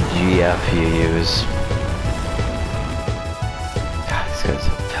how much GF you use. God, these guys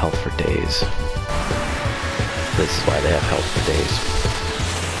have health for days. This is why they have health for days.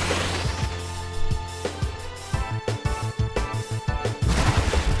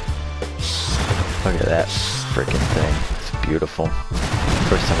 Look at that freaking thing. It's beautiful.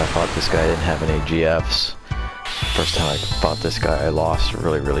 First time I fought this guy, I didn't have any GFs. First time I fought this guy, I lost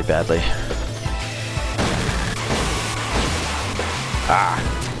really, really badly. Ah!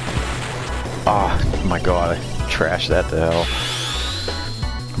 Oh my god, I trashed that to hell.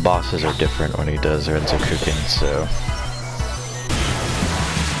 Bosses are different when he does Renzo Kukin, so...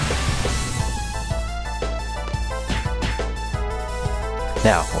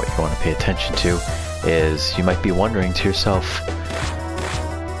 Now, what you want to pay attention to is, you might be wondering to yourself,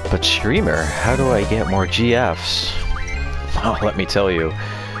 but streamer, how do I get more GFs? Well, let me tell you.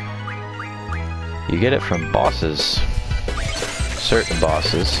 You get it from bosses. Certain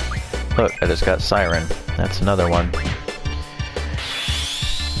bosses. Look, I just got Siren. That's another one.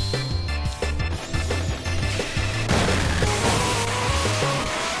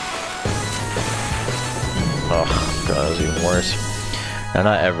 Oh, God, that was even worse. Now,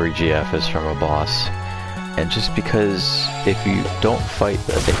 not every GF is from a boss. And just because if you don't fight,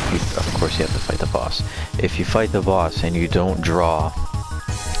 of course you have to fight the boss. If you fight the boss and you don't draw,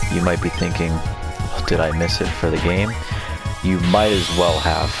 you might be thinking, well, did I miss it for the game? You might as well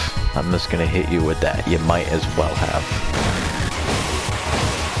have. I'm just going to hit you with that. You might as well have.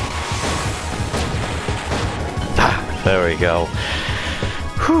 Ah, there we go.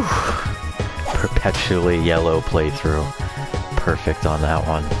 Whew. Perpetually yellow playthrough. Perfect on that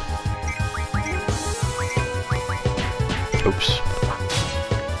one. Oops.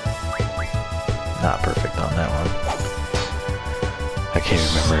 Not perfect on that one. I can't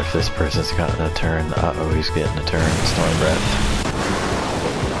remember if this person's gotten a turn. Uh-oh, he's getting a turn. Storm Breath.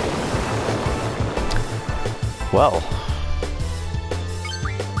 Well,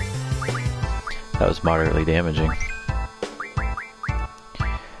 that was moderately damaging.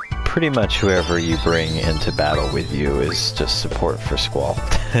 Pretty much whoever you bring into battle with you is just support for Squall.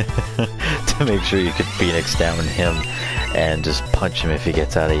 To make sure you can Phoenix down him and just punch him if he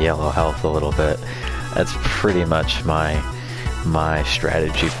gets out of yellow health a little bit. That's pretty much my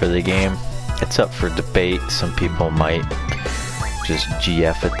strategy for the game. It's up for debate. Some people might just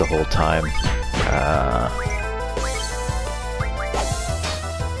GF it the whole time.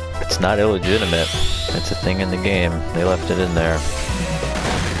 It's not illegitimate. It's a thing in the game. They left it in there.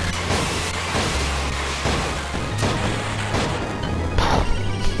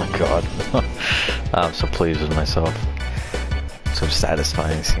 Oh my god. I'm so pleased with myself. So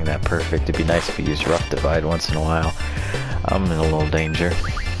satisfying seeing that perfect. It'd be nice if you used Rough Divide once in a while. I'm in a little danger.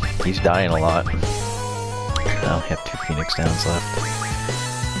 He's dying a lot. I only have 2 Phoenix Downs left.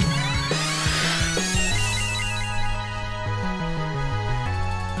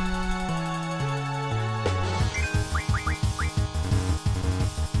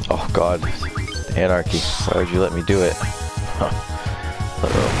 Oh god. Anarchy. Why would you let me do it? Huh.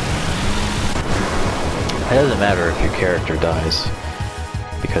 Uh-oh. It doesn't matter if your character dies,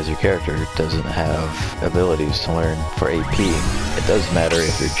 because your character doesn't have abilities to learn for AP. It does matter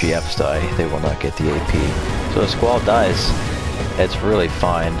if your GFs die, they will not get the AP. So if Squall dies, it's really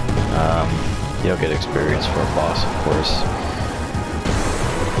fine. You don't get experience for a boss, of course.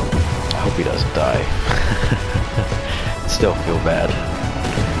 I hope he doesn't die. Still feel bad.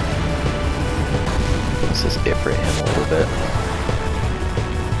 This is it for him a little bit.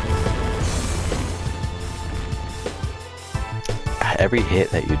 Every hit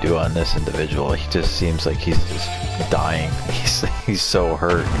that you do on this individual, he just seems like he's just dying. He's so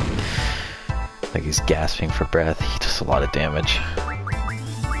hurt. Like he's gasping for breath. He does a lot of damage.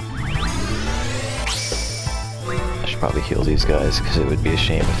 I should probably heal these guys, because it would be a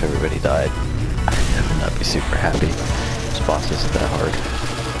shame if everybody died. I would not be super happy. This boss isn't that hard.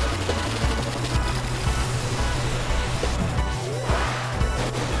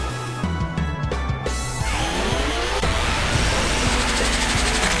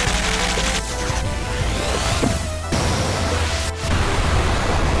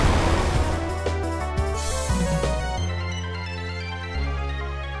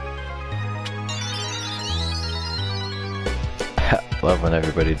 Love when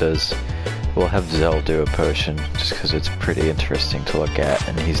everybody does. We'll have Zell do a potion, just because it's pretty interesting to look at,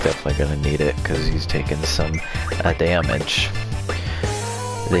 and he's definitely going to need it, because he's taking some damage.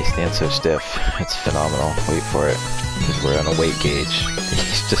 They stand so stiff, it's phenomenal. Wait for it, because we're on a weight gauge.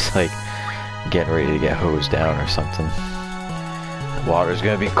 He's just like getting ready to get hosed down or something. The water's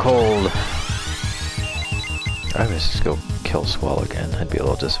going to be cold. I would just go kill Squall again. I'd be a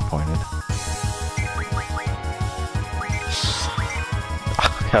little disappointed.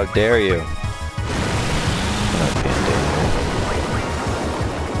 How dare you? I'm not being dangerous.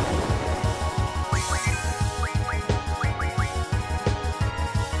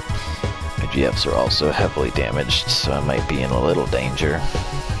 My GFs are also heavily damaged, so I might be in a little danger.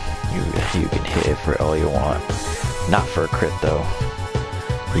 You can hit it for all you want. Not for a crit though.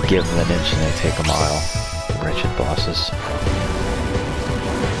 You give them an inch and they take a mile. Wretched bosses.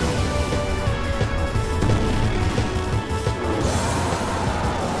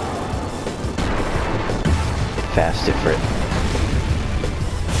 Fast different.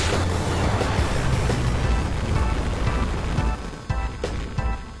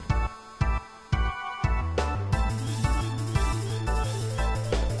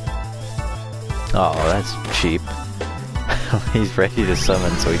 Oh, that's cheap. He's ready to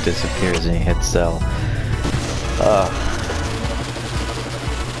summon, so he disappears and he hits Cell.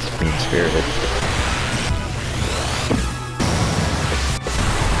 It's mean spirited.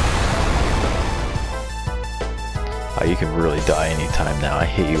 Oh, you can really die anytime now. I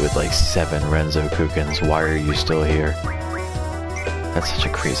hit you with like 7 Renzo Kukens. Why are you still here? That's such a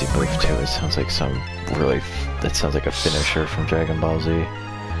crazy move too. It sounds like that sounds like a finisher from Dragon Ball Z.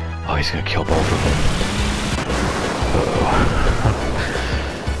 Oh, he's gonna kill both of them. Uh-oh.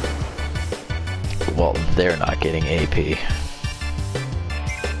 Well, they're not getting AP.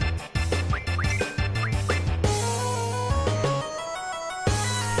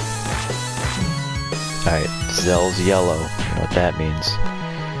 Alright, Zell's yellow. You know what that means.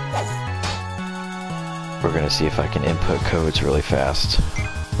 We're gonna see if I can input codes really fast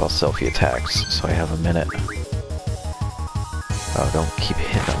while Selfie attacks, so I have a minute. Oh, don't keep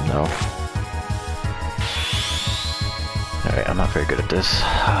hitting him though. Alright, I'm not very good at this.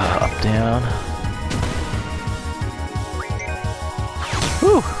 Up, down.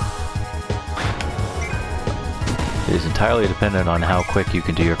 Whew! It is entirely dependent on how quick you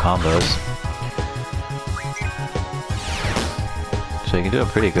can do your combos. So you can do them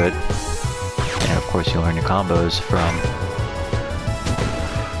pretty good. And of course you learn your combos from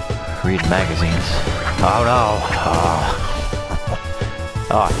reading magazines. Oh no!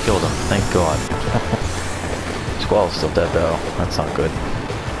 Oh, I killed him, thank God. Squall's still dead though, that's not good.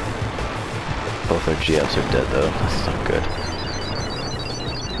 Both our GFs are dead though, that's not good.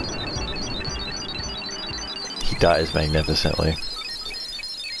 He dies magnificently.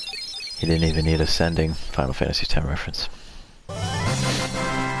 He didn't even need a sending. Final Fantasy X reference.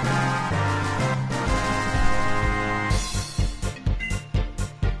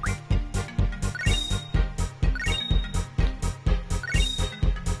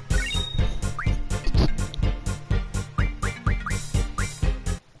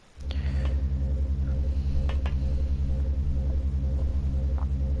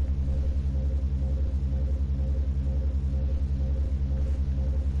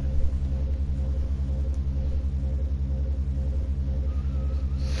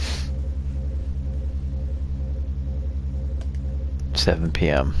 $7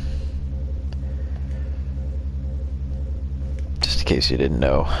 p.m. Just in case you didn't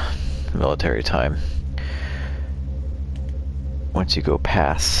know, military time. Once you go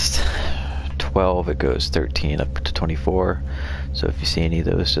past 12, it goes 13 up to 24. So if you see any of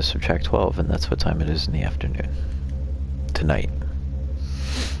those, just subtract 12, and that's what time it is in the afternoon. Tonight.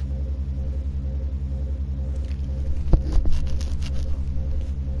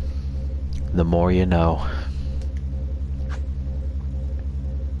 The more you know.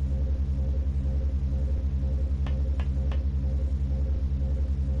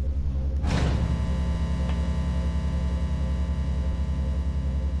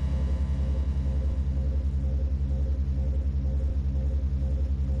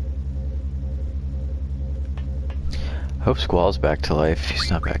 Hope Squall's back to life.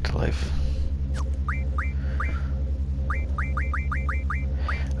 He's not back to life.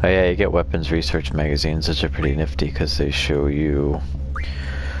 Oh yeah, you get weapons research magazines, which are pretty nifty because they show you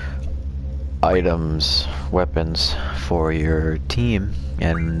items, weapons for your team,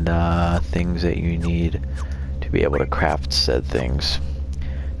 and things that you need to be able to craft said things.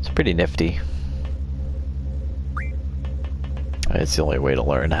 It's pretty nifty. It's the only way to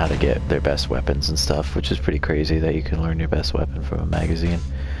learn how to get their best weapons and stuff, which is pretty crazy that you can learn your best weapon from a magazine.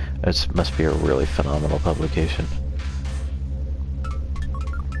 It must be a really phenomenal publication.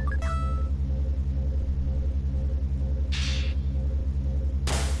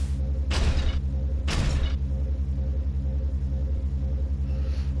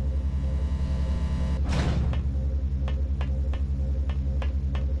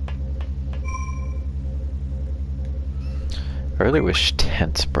 I really wish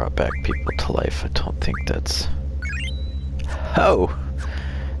tents brought back people to life. I don't think that's... Oh!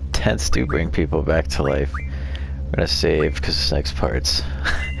 Tents do bring people back to life. I'm gonna save, because this next part's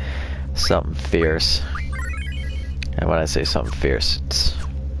something fierce. And when I say something fierce,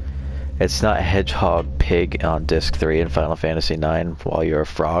 it's not Hedgehog Pig on Disc 3 in Final Fantasy IX while your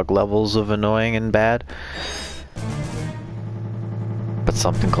frog levels of annoying and bad. But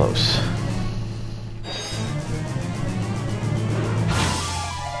something close.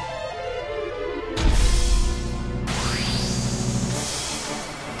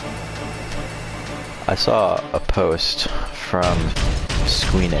 I saw a post from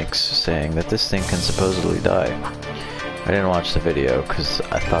Squeenix saying that this thing can supposedly die. I didn't watch the video because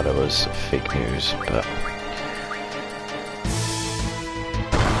I thought it was fake news, but...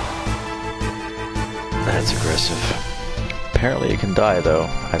 That's aggressive. Apparently it can die though.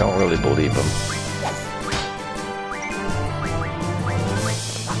 I don't really believe him.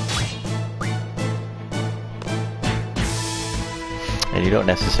 And you don't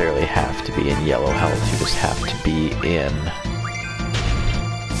necessarily have to be in yellow health, you just have to be in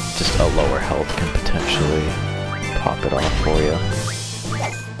just a lower health can potentially pop it off for you.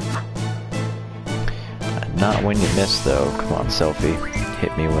 Not when you miss though, come on selfie,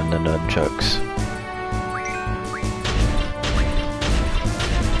 hit me when the nunchucks.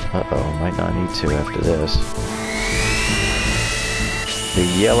 Uh-oh, might not need to after this. The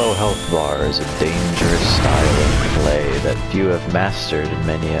yellow health bar is a dangerous style of play that few have mastered and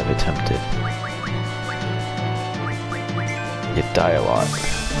many have attempted. You die a lot.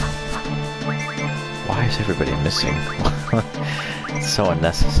 Why is everybody missing? It's so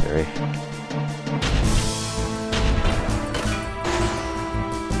unnecessary.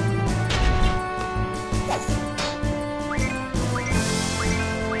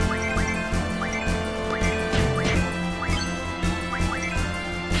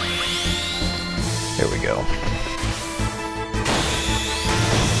 go.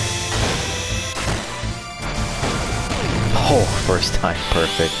 Oh, first time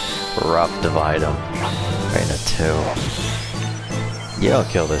perfect. Rough divide him. Right in a 2. You don't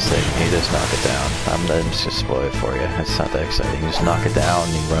kill this thing, you just knock it down. I'm just spoil it for you. It's not that exciting. You just knock it down,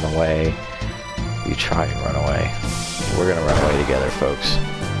 you run away. You try and run away. We're gonna run away together, folks.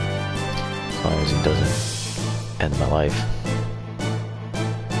 As long as he doesn't end my life.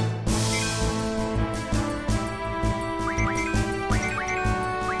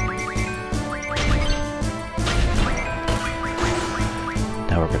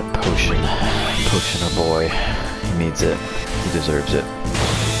 Now we're gonna potion our boy. He needs it. He deserves it.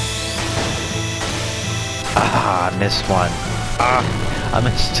 Ah, I missed one. Ah, I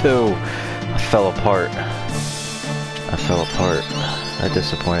missed 2. I fell apart. I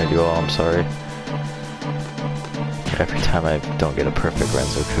disappointed you all, I'm sorry. Every time I don't get a perfect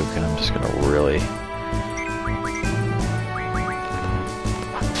Renzo Kuken, I'm just gonna really...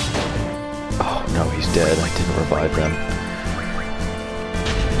 Oh no, he's dead. I didn't revive them.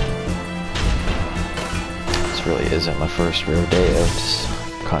 This really isn't my first rodeo, just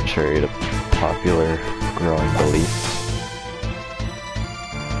contrary to popular growing belief.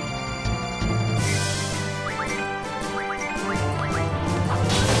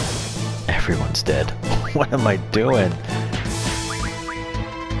 Everyone's dead. What am I doing?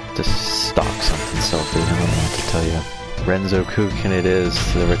 Just stock something selfie, I don't know what to tell you. Renzo Kuken it is,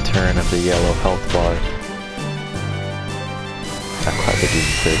 the return of the yellow health bar. Not quite the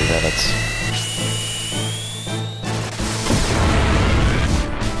game 30 minutes.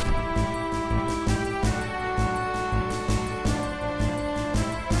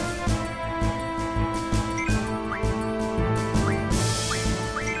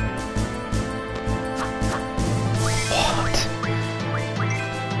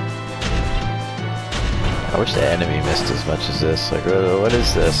 I wish the enemy missed as much as this. Like, what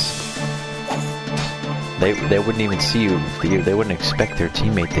is this? They wouldn't even see you. They wouldn't expect their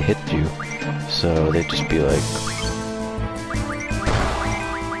teammate to hit you. So they'd just be like...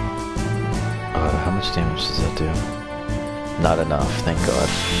 how much damage does that do? Not enough, thank God.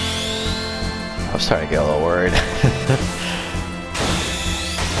 I was starting to get a little worried.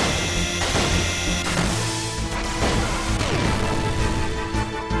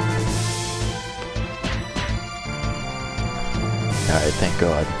 Alright, thank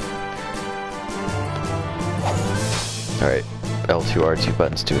God. Alright, L2, R2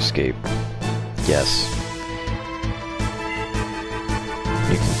 buttons to escape. Yes.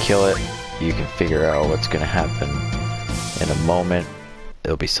 You can kill it, you can figure out what's gonna happen in a moment.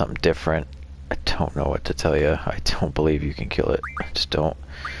 It'll be something different. I don't know what to tell you. I don't believe you can kill it. I just don't.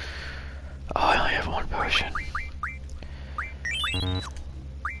 Oh, I only have 1 potion.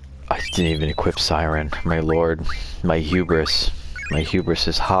 I didn't even equip Siren. My lord. My hubris. My hubris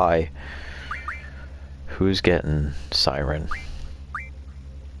is high. Who's getting Siren?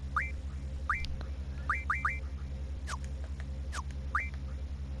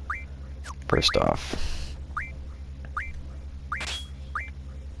 First off,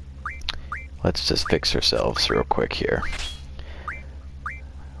 let's just fix ourselves real quick here.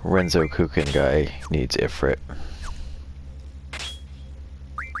 Renzo Kuken guy needs Ifrit.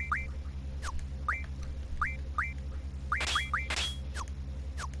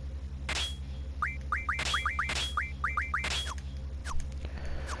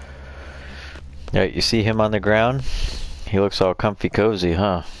 Alright, you see him on the ground? He looks all comfy cozy,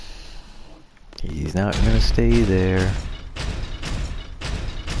 huh? He's not gonna stay there.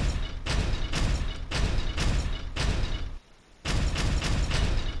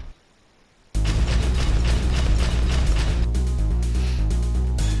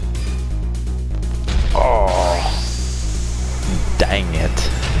 Oh, dang it.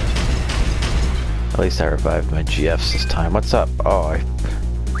 At least I revived my GFs this time. What's up? Oh,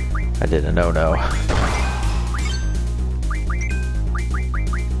 I did a no-no.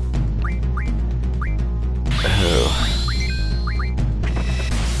 Oh.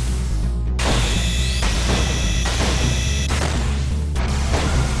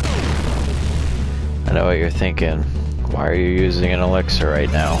 I know what you're thinking. Why are you using an elixir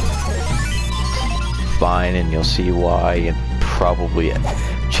right now? Fine, and you'll see why in probably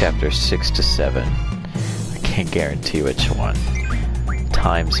chapter 6 to 7. I can't guarantee which one.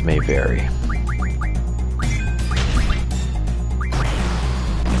 Times may vary.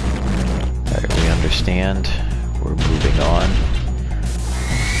 Alright, we understand. We're moving on.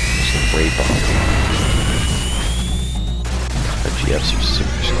 There's some raid bombs. Our GFs are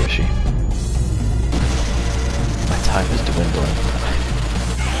super squishy. My time is dwindling.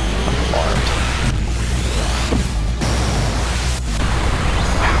 I'm alarmed.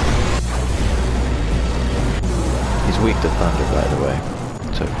 thunder, by the way.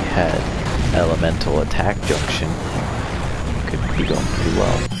 So if you had elemental attack junction, could be going pretty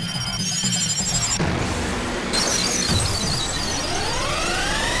well.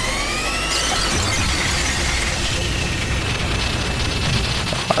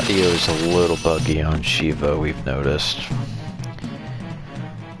 Audio is a little buggy on Shiva, we've noticed.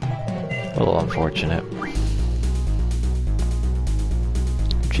 A little unfortunate.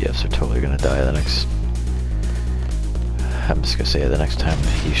 GFs are totally gonna die the next... I'm just gonna say the next time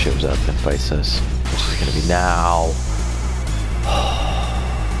he shows up and fights us, which is gonna be now.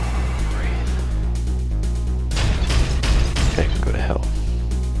 Okay, go to hell.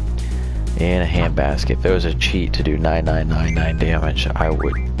 And a handbasket. If there was a cheat to do 9999 damage, I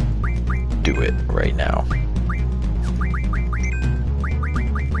would do it right now.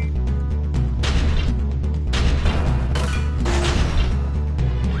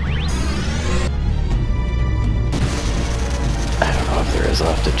 I'll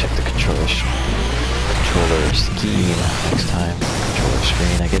have to check the controller scheme next time. Controller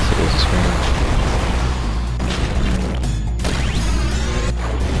screen, I guess it is a screen.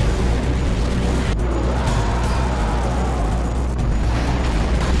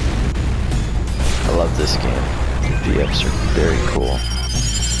 I love this game. The GFs are very cool.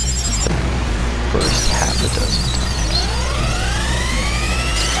 First half a dozen times.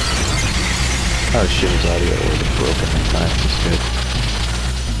 Oh shit, his audio wasn't broken that time. That's good.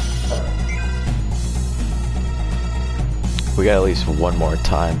 We got at least one more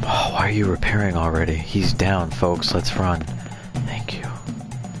time. Oh, why are you repairing already? He's down, folks. Let's run. Thank you.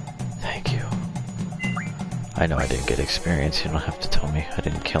 Thank you. I know I didn't get experience. You don't have to tell me. I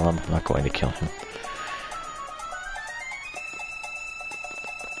didn't kill him. I'm not going to kill him.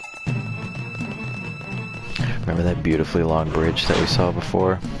 Remember that beautifully long bridge that we saw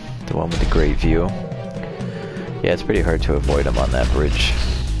before? The one with the great view? Yeah, it's pretty hard to avoid him on that bridge.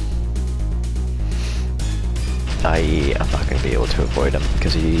 i.e., I'm not going to be able to avoid him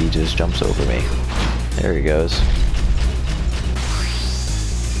because he just jumps over me. There he goes.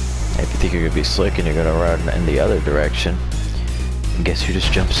 If you think you're going to be slick and you're going to run in the other direction, and guess who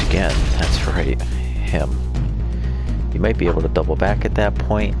just jumps again? That's right, him. You might be able to double back at that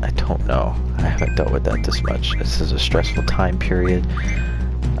point. I don't know. I haven't dealt with that this much. This is a stressful time period.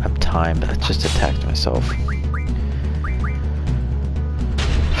 I'm timed. I just attacked myself.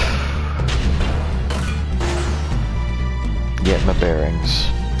 Getting my bearings.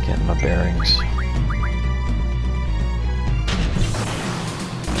 Getting my bearings.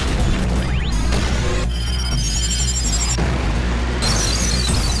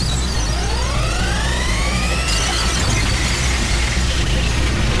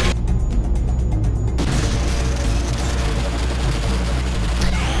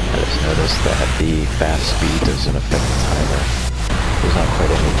 I just noticed that the fast speed doesn't affect the timer. There's not quite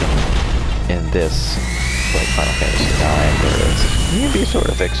anything in this like Final Fantasy IX, where it can be sort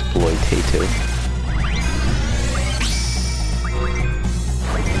of exploitative.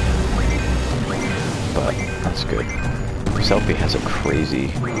 But that's good. Selfie has a crazy...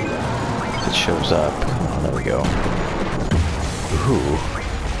 It shows up. Come on, there we go. Ooh.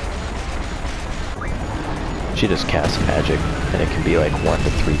 She just casts magic, and it can be like 1 to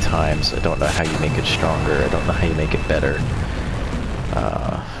 3 times. I don't know how you make it stronger. I don't know how you make it better.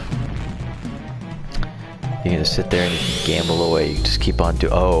 You can just sit there and you can gamble away. You can just keep on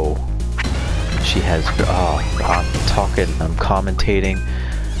doing. Oh, she has. Oh, I'm talking. I'm commentating.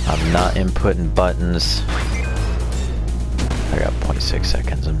 I'm not inputting buttons. I got 0.6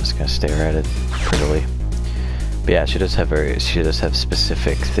 seconds. I'm just gonna stare at it prettily. But yeah, she does have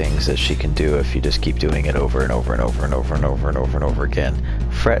specific things that she can do if you just keep doing it over and over and over and over and over and over and over again.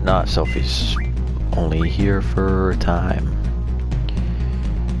 Fret not, Sophie's only here for a time.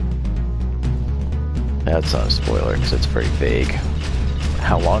 That's not a spoiler because it's very vague.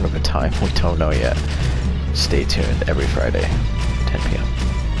 How long of a time? We don't know yet. Stay tuned every Friday, 10 p.m.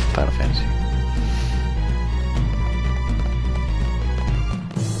 Final Fantasy.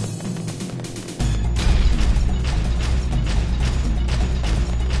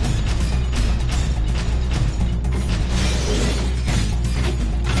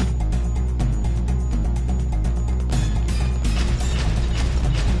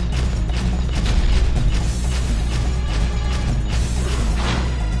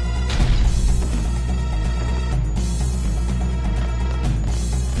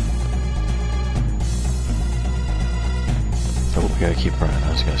 Gotta keep running.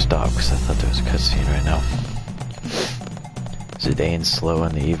 I was gonna stop because I thought there was a cutscene right now. Zidane's slow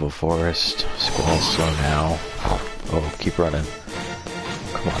in the evil forest. Squall's slow now. Oh, keep running.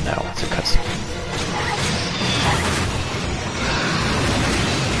 Come on now, it's a cutscene.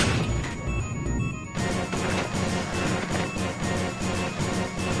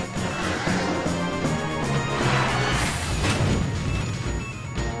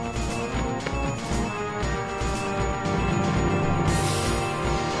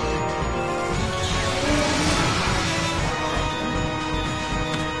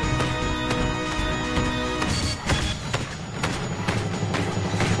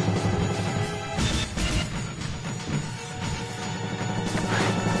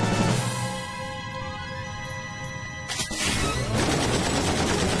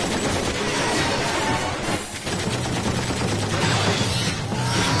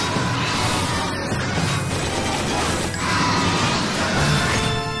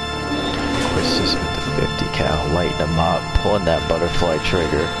 pulling that butterfly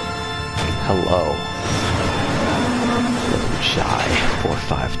trigger. Hello. Little Shy.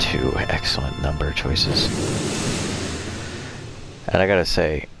 452. Excellent number choices. And I gotta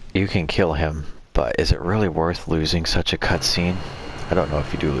say, you can kill him, but is it really worth losing such a cutscene? I don't know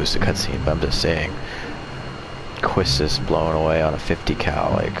if you do lose the cutscene, but I'm just saying. Quistis blown away on a 50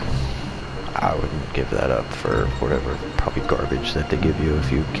 cal, like, I wouldn't give that up for whatever, probably garbage that they give you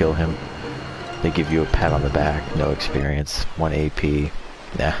if you kill him. They give you a pat on the back, no experience, 1 AP,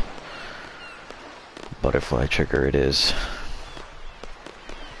 nah. Butterfly trigger it is.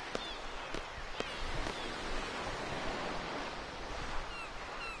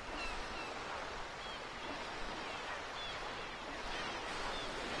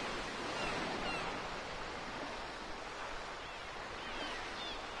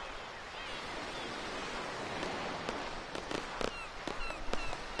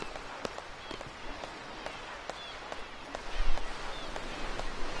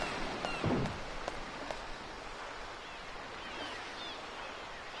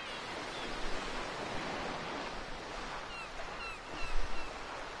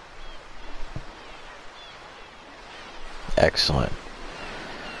 Excellent.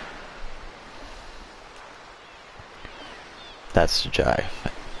 That's the jive.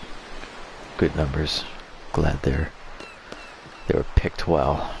 Good numbers. Glad they were picked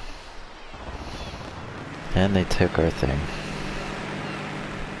well. And they took our thing.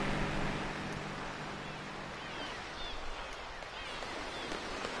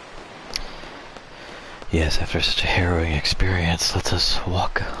 Yes, after such a harrowing experience, let us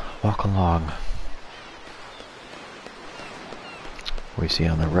walk along. We see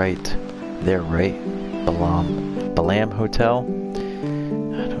on the right, there right, Balam Hotel.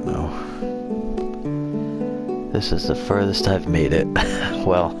 I don't know. This is the furthest I've made it.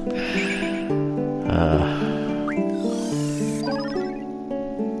 Well,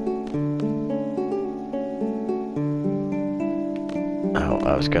 oh,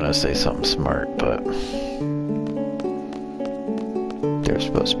 I was gonna say something smart, but there's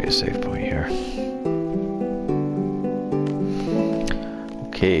supposed to be a save point here.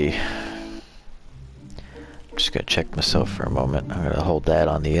 Okay, I'm just gonna check myself for a moment. I'm gonna hold that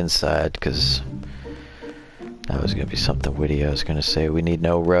on the inside because that was gonna be something witty. I was gonna say we need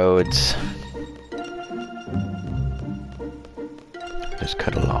no roads. Just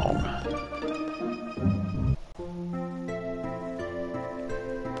cut along.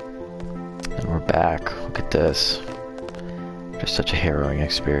 And we're back. Look at this. Just such a harrowing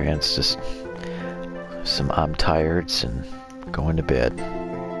experience. Just some I'm tired's and going to bed.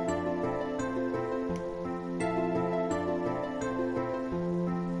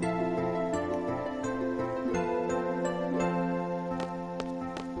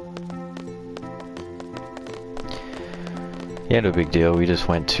 Yeah, no big deal. We just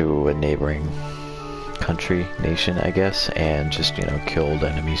went to a neighboring country, nation, I guess, and just, you know, killed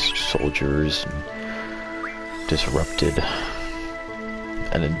enemy soldiers and disrupted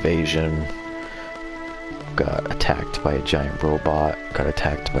an invasion. Got attacked by a giant robot. Got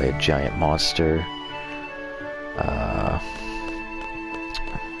attacked by a giant monster. Got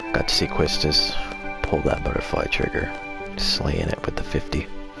to see Quistis pull that butterfly trigger, slaying it with the 50.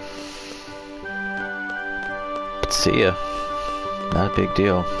 But see ya. Not a big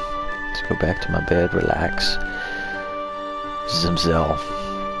deal. Let's go back to my bed, relax. Some Zell.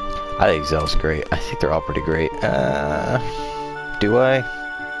 I think Zell's great. I think they're all pretty great. Do I?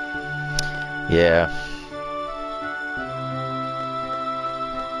 Yeah.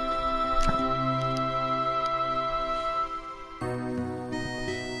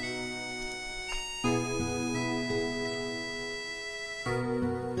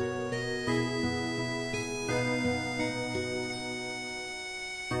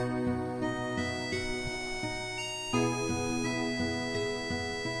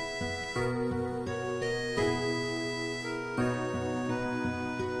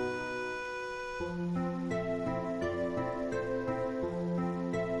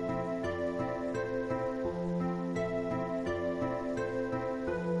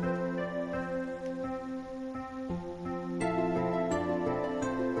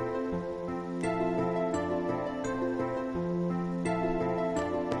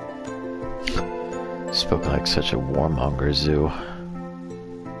 Spoke like such a warmonger zoo.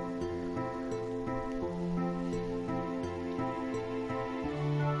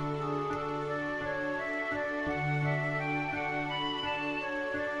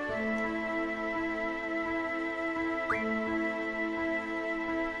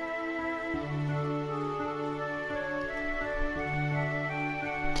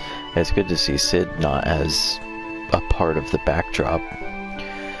 It's good to see Sid not as a part of the backdrop.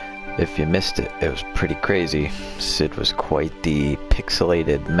 If you missed it, it was pretty crazy. Sid was quite the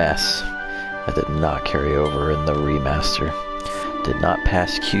pixelated mess that did not carry over in the remaster. Did not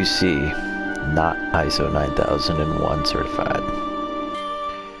pass QC, not ISO 9001 certified.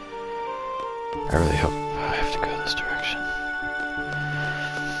 I really hope I have to go this direction.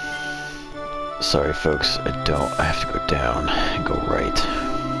 Sorry folks, I have to go down and go right.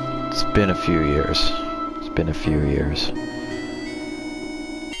 It's been a few years. It's been a few years.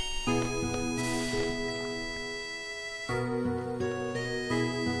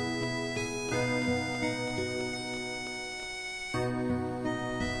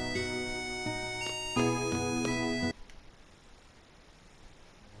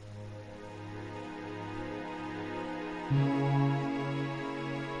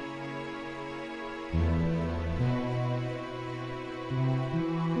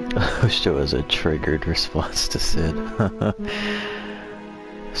 I wish there was a triggered response to Sid.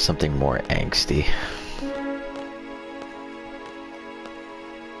 Something more angsty.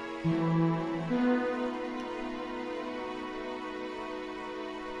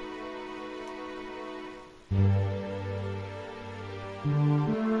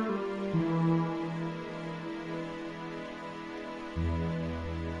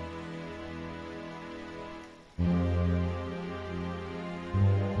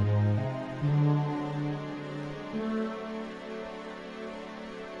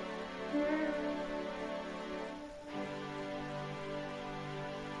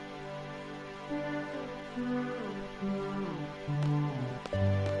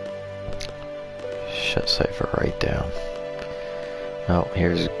 Shut Cypher right down. Oh,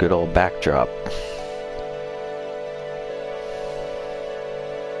 here's a good old backdrop.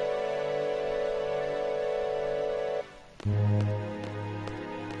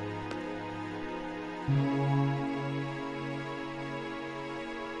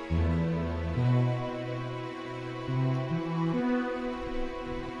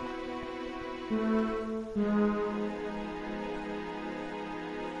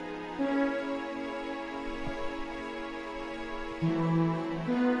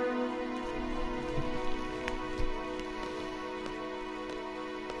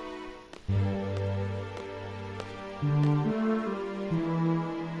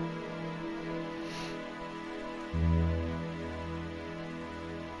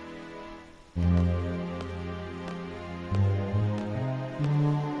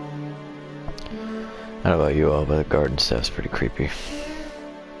 I don't know about you all, but the garden stuff's pretty creepy.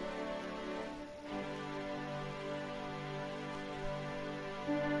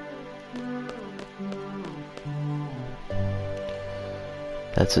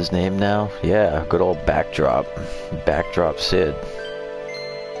 That's his name now? Yeah, good old backdrop. Backdrop Sid.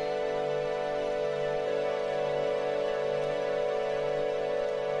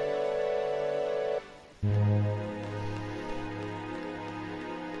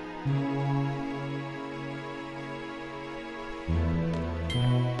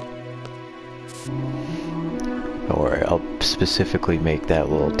 Don't worry, I'll specifically make that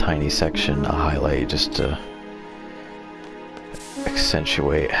little tiny section a highlight just to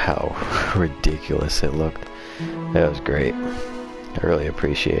accentuate how ridiculous it looked. That was great. I really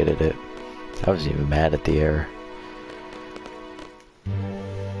appreciated it. I wasn't even mad at the error.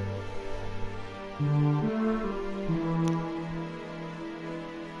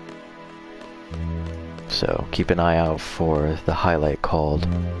 So keep an eye out for the highlight called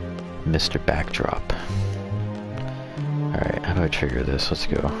Mr. Backdrop. Alright, how do I trigger this? Let's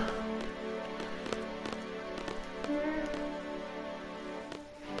go.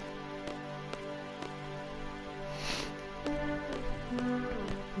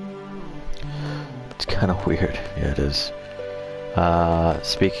 It's kind of weird. Yeah, it is.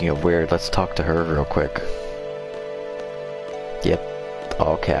 Speaking of weird, let's talk to her real quick. Yep,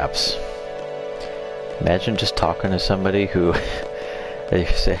 all caps. Imagine just talking to somebody who they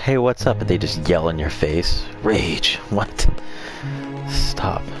say, hey, what's up? And they just yell in your face. Rage. What?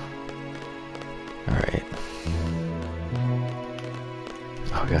 Stop. Alright.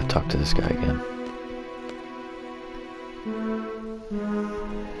 Oh, I gotta talk to this guy again.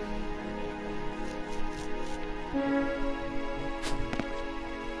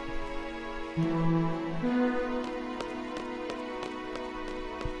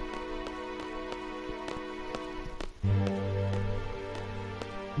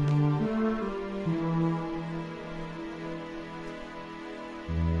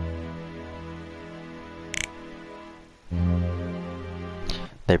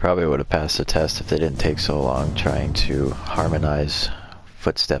 They probably would have passed the test if they didn't take so long trying to harmonize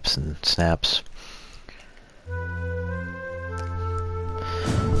footsteps and snaps.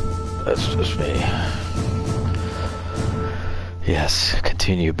 That's just me. Yes,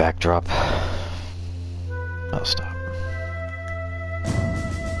 continue backdrop. I'll stop.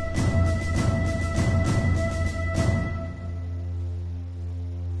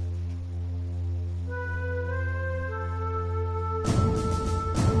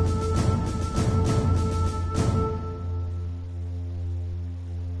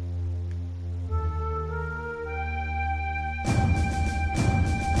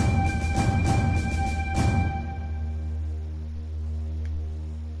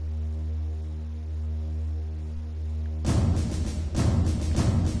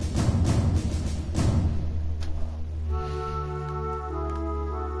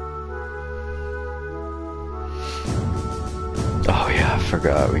 Oh yeah, I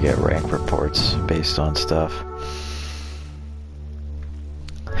forgot we get rank reports based on stuff.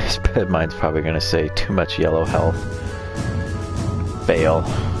 Mine's probably gonna say too much yellow health. Fail.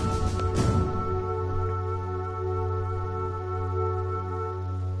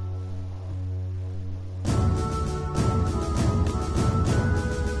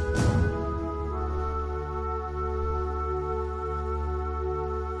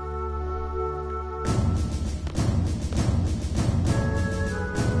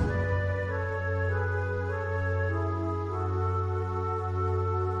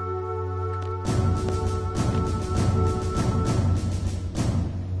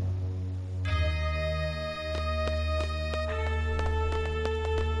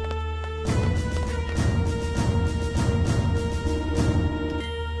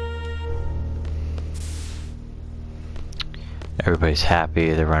 Everybody's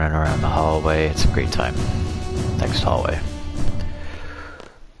happy, they're running around the hallway, it's a great time. Next hallway.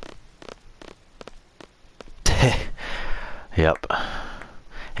 Yep.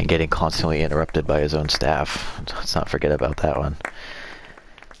 And getting constantly interrupted by his own staff. Let's not forget about that one.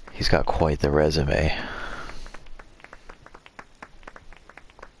 He's got quite the resume.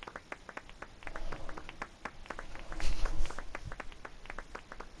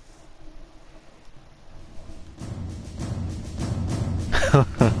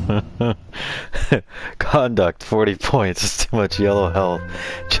 Conduct 40 points. It's too much yellow health.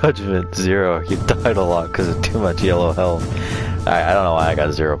 Judgment 0. You died a lot because of too much yellow health. I don't know why I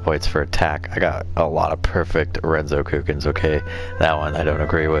got 0 points for attack. I got a lot of perfect Renzo Kukens. Okay, that one I don't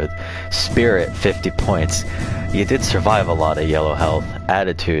agree with. Spirit 50 points. You did survive a lot of yellow health.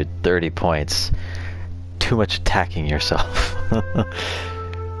 Attitude 30 points. Too much attacking yourself.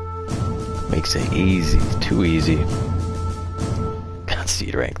 Makes it easy. Too easy.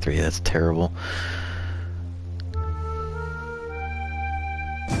 Seed rank 3, that's terrible.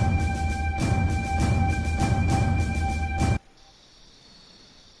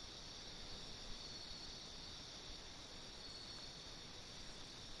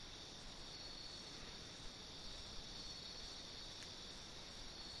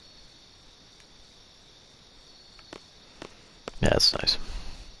 Yeah, that's nice.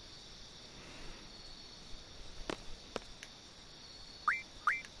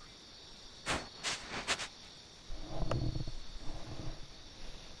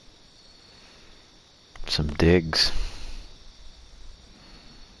 Some digs.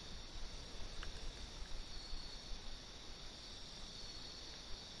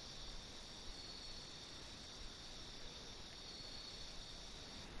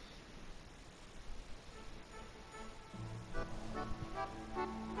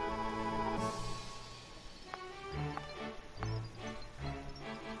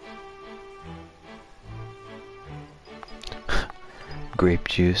 Grape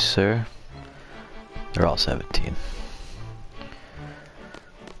juice, sir. They're all 17.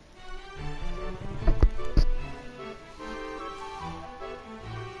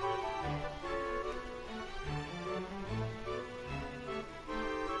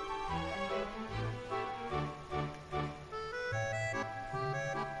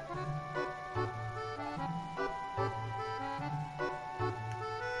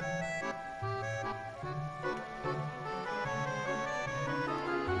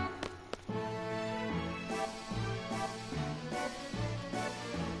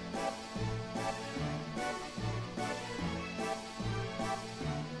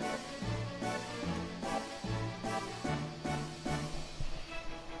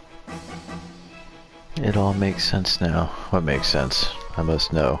 It all makes sense now. What makes sense? I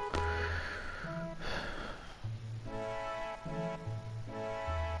must know.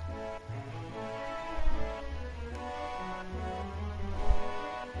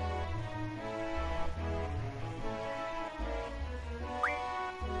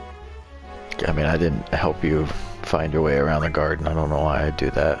 I mean, I didn't help you find your way around the garden. I don't know why I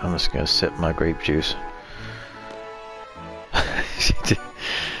do that. I'm just gonna sip my grape juice.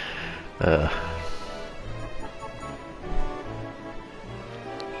 uh.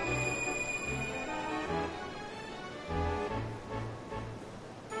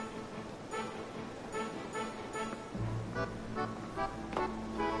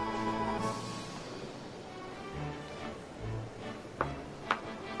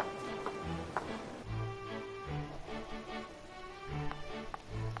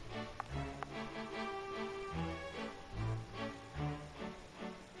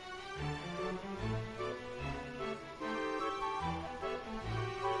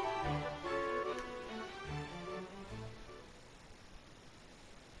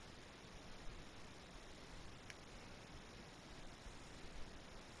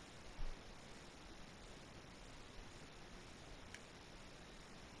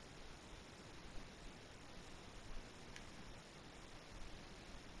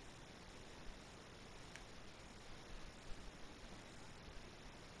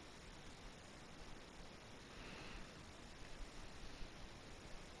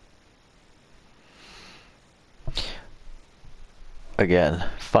 Again,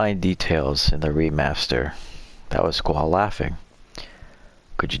 fine details in the remaster. That was Squall laughing.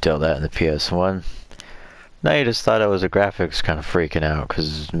 Could you tell that in the PS1? No, you just thought it was the graphics kind of freaking out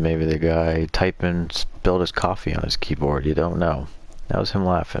because maybe the guy typing spilled his coffee on his keyboard. You don't know. That was him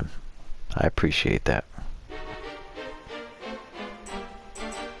laughing. I appreciate that.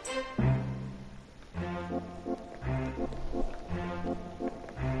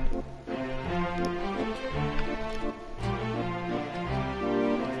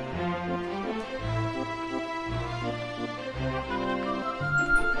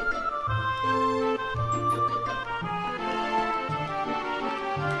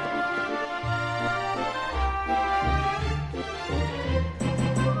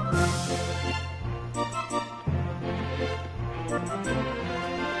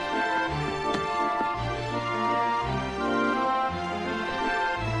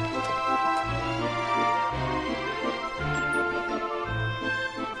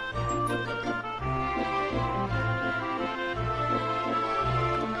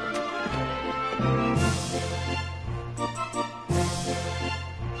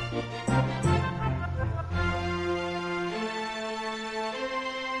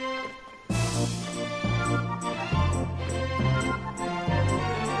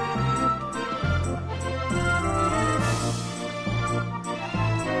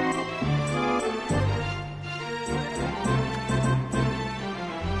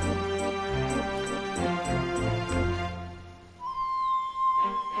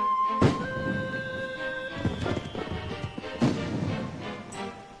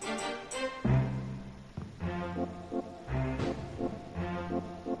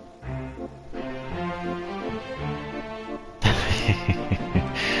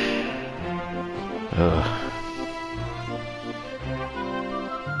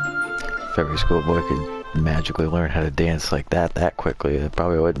 If every schoolboy could magically learn how to dance like that quickly, it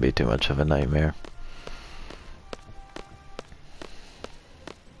probably wouldn't be too much of a nightmare.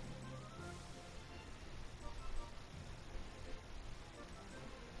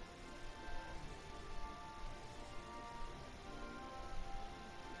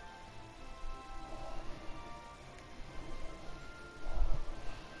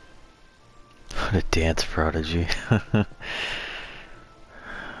 What a dance prodigy.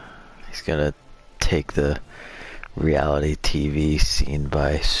 He's gonna take the reality TV scene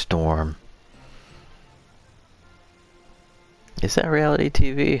by storm. Is that reality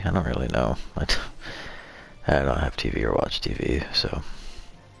TV? I don't really know. I don't have TV or watch TV, so...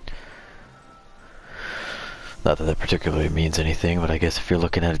 Not that that particularly means anything, but I guess if you're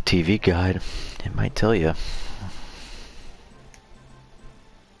looking at a TV guide, it might tell you.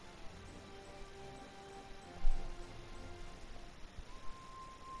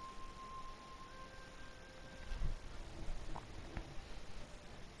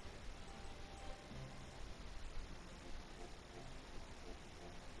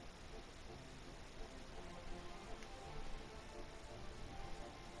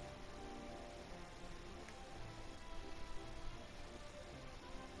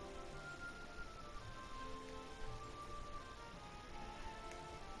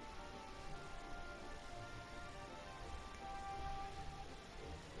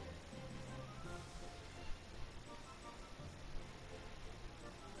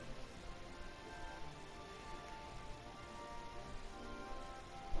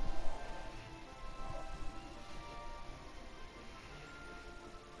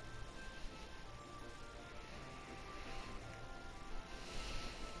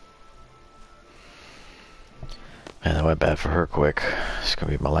 And that went bad for her quick. It's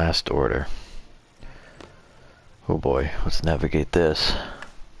gonna be my last order. Oh boy, let's navigate this.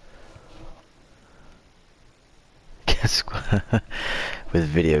 Guess with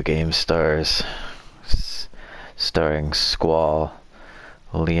video game stars. Starring Squall,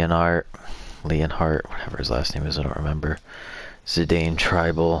 Leonhart, whatever his last name is, I don't remember. Zidane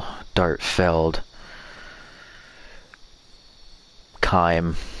Tribal, Dart Feld,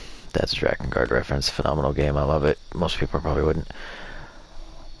 Kime. That's a Dragon Guard reference. Phenomenal game. I love it. Most people probably wouldn't.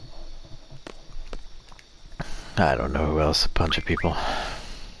 I don't know who else. A bunch of people.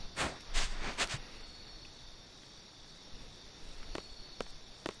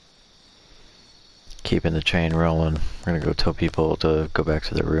 Keeping the train rolling. We're gonna go tell people to go back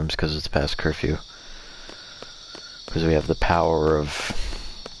to their rooms because it's past curfew. Because we have the power of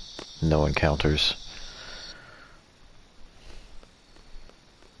no encounters.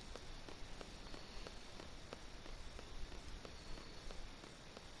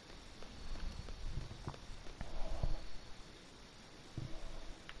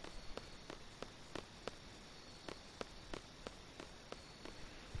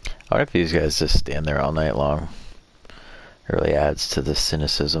 I wonder if these guys just stand there all night long. It really adds to the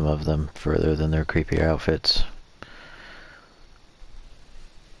cynicism of them further than their creepy outfits.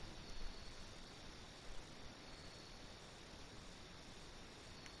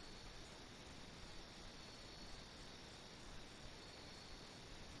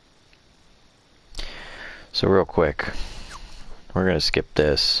 So real quick, we're gonna skip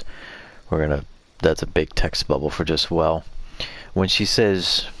this. That's a big text bubble for just well. When she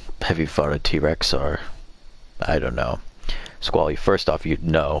says, have you fought a T-Rex or, I don't know. Squally, first off, you'd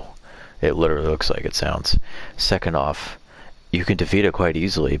know. It literally looks like it sounds. Second off, you can defeat it quite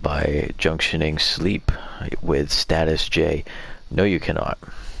easily by junctioning sleep with status J. No, you cannot.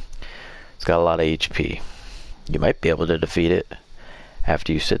 It's got a lot of HP. You might be able to defeat it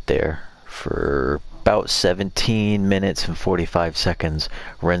after you sit there for about 17 minutes and 45 seconds,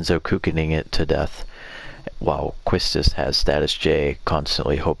 Renzo Kukening it to death, while Quistis has status J,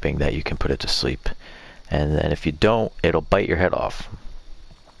 constantly hoping that you can put it to sleep. And then if you don't, it'll bite your head off.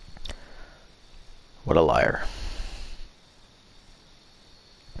 What a liar.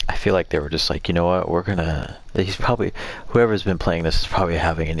 I feel like they were just like, you know what, whoever's been playing this is probably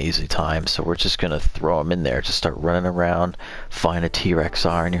having an easy time, so we're just gonna throw him in there, just start running around, find a T-Rex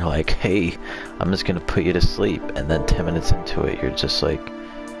R, and you're like, hey, I'm just gonna put you to sleep, and then 10 minutes into it, you're just like,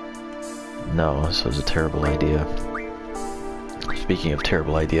 no, this was a terrible idea. Speaking of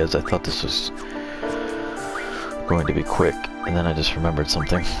terrible ideas, I thought this was going to be quick, and then I just remembered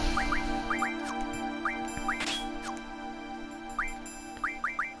something.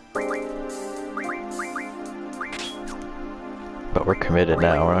 But we're committed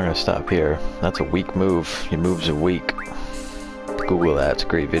now, we're not going to stop here. That's a weak move. Your moves are weak. Google that, it's a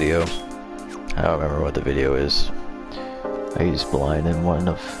great video. I don't remember what the video is. I used blind in one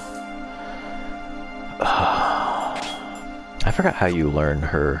of... I forgot how you learn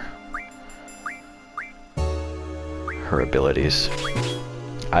her abilities.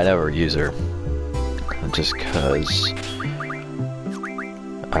 I never use her. Just cause...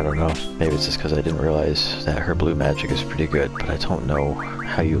 I don't know, maybe it's just because I didn't realize that her blue magic is pretty good, but I don't know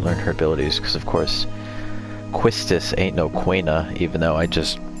how you learn her abilities, because of course Quistis ain't no Quena, even though I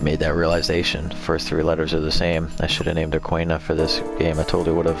just made that realization. First three letters are the same. I should have named her Quena for this game, I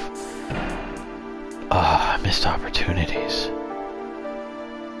totally would have. Missed opportunities.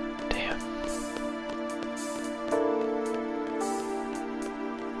 Damn.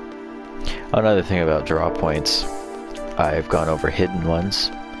 Another thing about draw points, I've gone over hidden ones.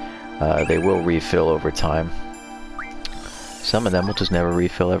 They will refill over time. Some of them will just never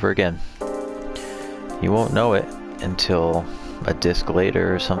refill ever again. You won't know it until a disc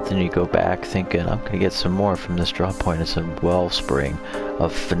later or something. You go back thinking, I'm going to get some more from this draw point. It's a wellspring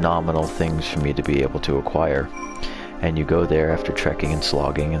of phenomenal things for me to be able to acquire. And you go there after trekking and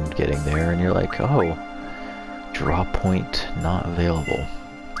slogging and getting there, and you're like, oh, draw point not available.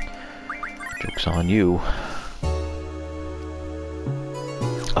 Joke's on you.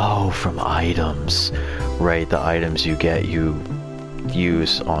 Oh, from items. Right, the items you get, you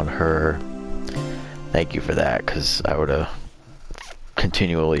use on her. Thank you for that, because I would have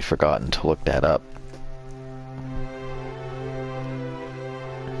continually forgotten to look that up.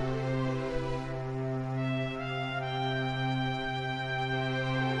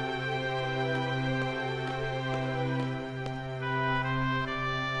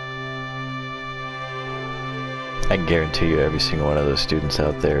 I can guarantee you every single one of those students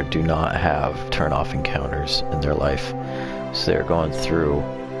out there do not have turn-off encounters in their life. So they're going through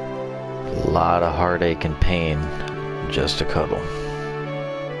a lot of heartache and pain just to cuddle.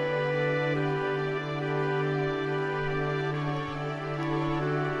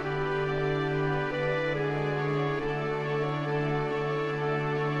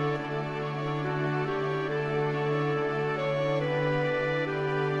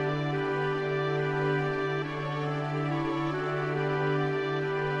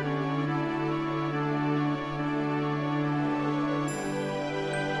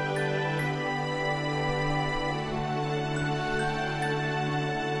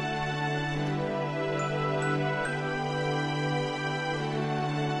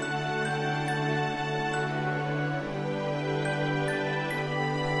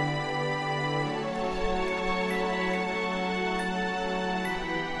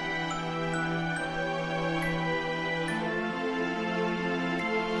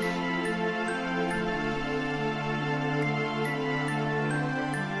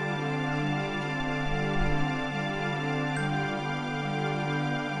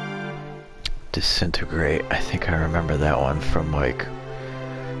 Disintegrate. I think I remember that one from like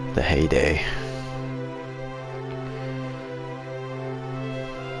the heyday.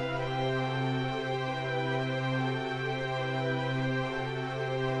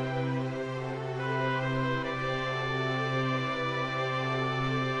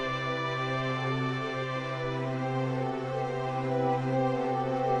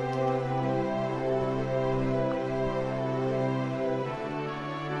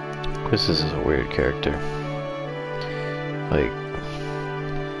 This is a weird character. Like,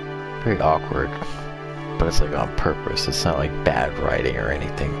 very awkward. But it's like on purpose. It's not like bad writing or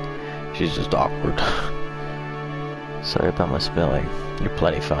anything. She's just awkward. Sorry about my spelling. You're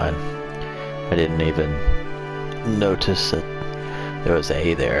plenty fine. I didn't even notice that there was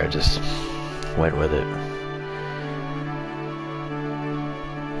A there. I just went with it.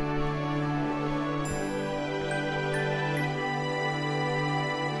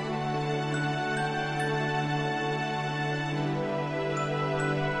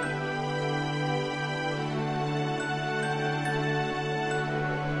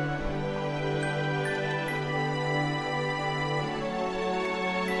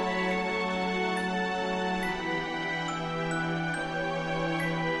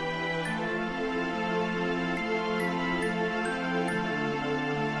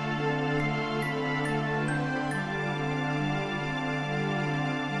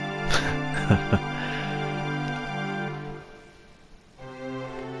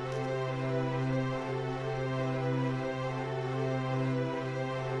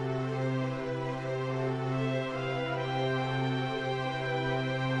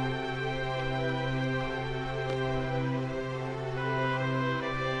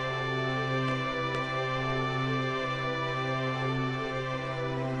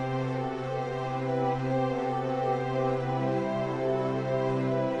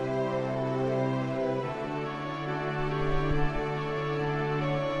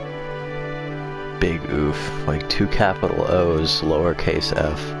 Big oof, like 2 capital O's, lowercase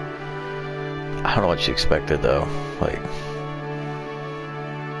f. I don't know what you expected though. Like,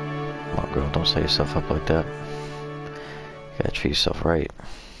 come on girl, don't set yourself up like that. You gotta treat yourself right.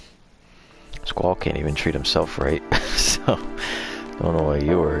 Squall can't even treat himself right, so don't know what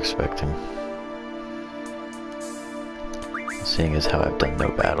you were expecting. Seeing as how I've done no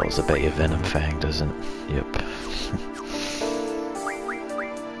battles, I bet you Venom Fang doesn't. Yep.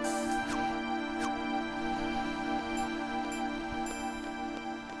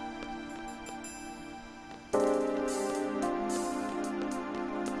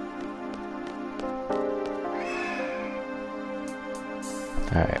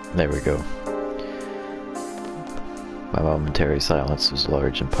 Alright, there we go. My momentary silence was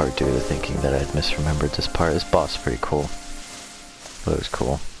large in part due to thinking that I'd misremembered this part. This boss is pretty cool. But it was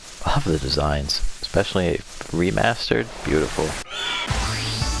cool. I love the designs, especially remastered. Beautiful.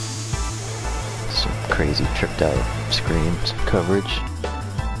 Some crazy tripped out screen coverage.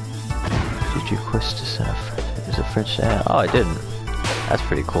 Did you quest this in a French? Oh, I didn't. That's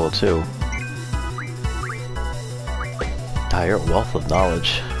pretty cool too. Ah, you're a wealth of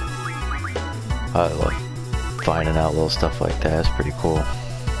knowledge. I love finding out little stuff like that. It's pretty cool.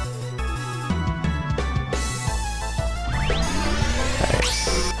 Alright,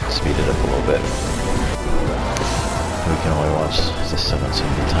 speed it up a little bit. We can only watch this summon so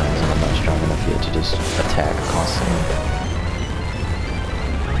many times and I'm not strong enough yet to just attack constantly.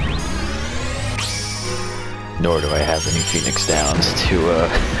 Nor do I have any Phoenix Downs to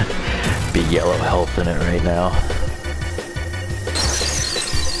be yellow health in it right now.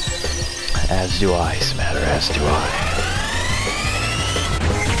 As do I, Smatter, as do I.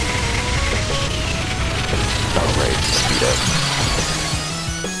 Oh, right.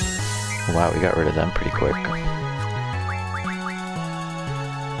 Wow, we got rid of them pretty quick.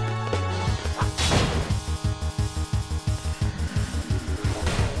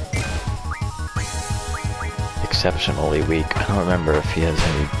 Exceptionally weak. I don't remember if he has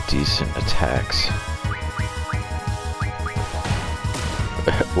any decent attacks.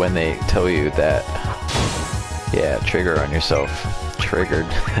 When they tell you that, yeah, trigger on yourself. Triggered.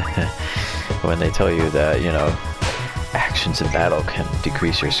 When they tell you that, you know, actions in battle can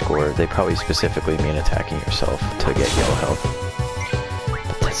decrease your score, they probably specifically mean attacking yourself to get yellow health.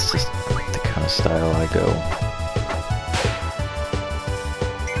 But that's just the kind of style I go.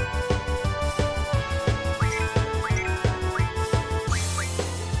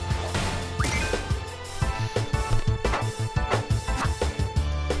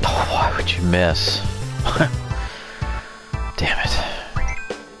 Why would you miss? Damn it.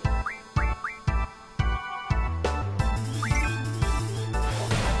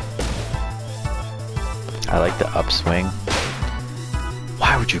 I like the upswing.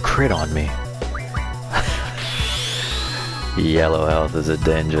 Why would you crit on me? Yellow health is a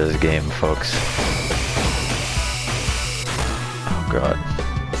dangerous game, folks. Oh god.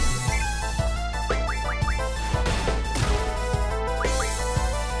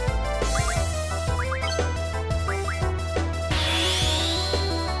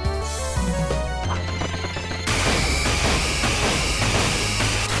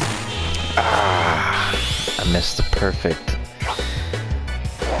 I missed the perfect.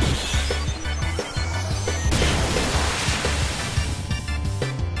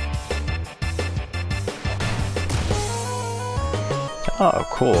 Oh,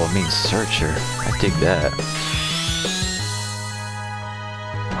 cool. It means searcher. I dig that.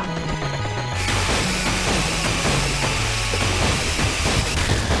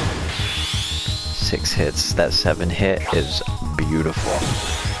 Six hits. That 7 hit is beautiful.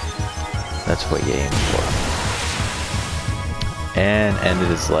 That's what you aim for. And ended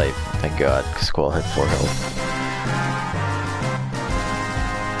his life. Thank God. Squall had 4 health.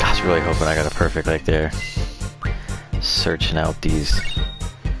 I was really hoping I got a perfect right there. Searching out these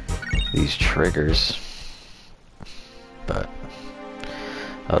triggers. But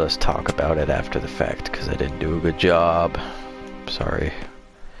I'll just talk about it after the fact because I didn't do a good job. Sorry.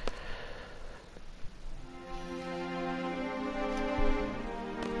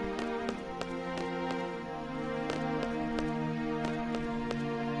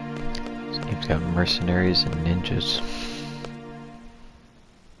 He's got mercenaries and ninjas.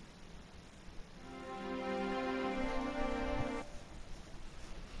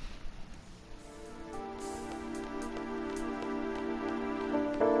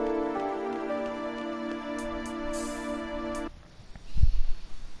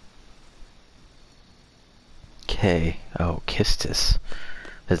 K. Oh, Kistis.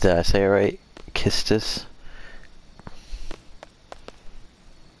 Did I say it right? Kistis?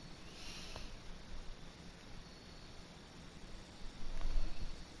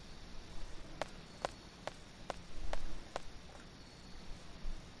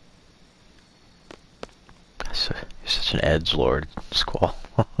 You're such an edgelord, Squall.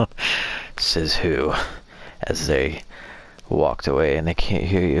 Says who? As they walked away and they can't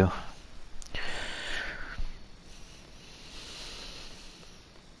hear you.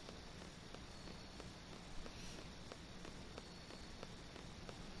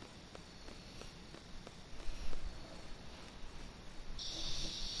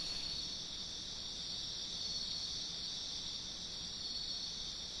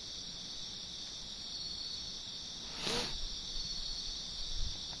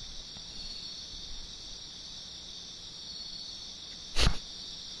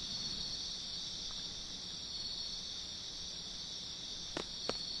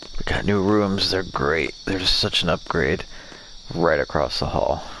 Got new rooms, they're great. They're just such an upgrade right across the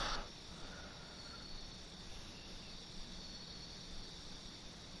hall.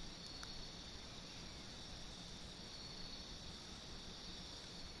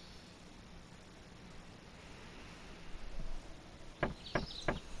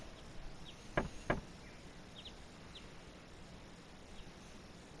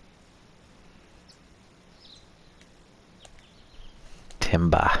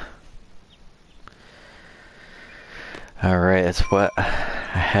 Timba. Alright, that's what I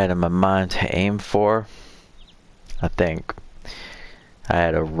had in my mind to aim for. I think I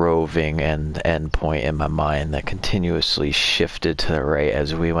had a roving end point in my mind that continuously shifted to the right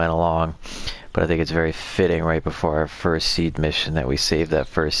as we went along. But I think it's very fitting right before our first seed mission that we save that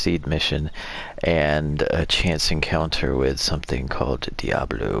first seed mission and a chance encounter with something called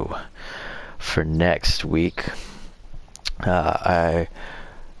Diablo. For next week, I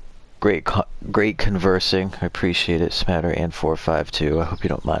great conversing. I appreciate it, Smatter and 452. I hope you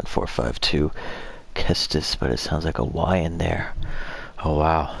don't mind 452 Kestis, but it sounds like a Y in there. Oh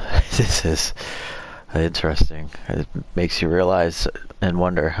wow, this is interesting. It makes you realize and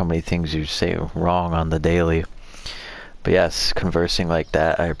wonder how many things you say wrong on the daily. But yes, conversing like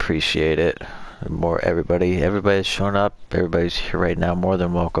that, I appreciate it. Everybody's shown up. Everybody's here right now. More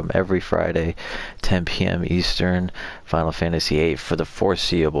than welcome. Every Friday, 10 p.m. Eastern, Final Fantasy VIII for the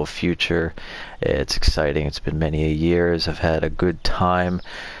foreseeable future. It's exciting. It's been many years. I've had a good time.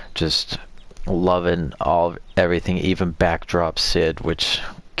 Just loving everything, even Backdrop Sid, which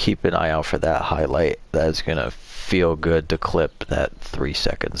keep an eye out for that highlight. That's gonna feel good to clip that 3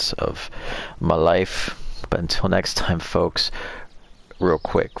 seconds of my life. But until next time, folks, real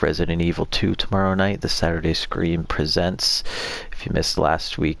quick, Resident Evil 2 tomorrow night, the Saturday Scream presents. If you missed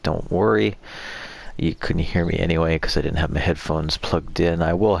last week, don't worry. You couldn't hear me anyway because I didn't have my headphones plugged in.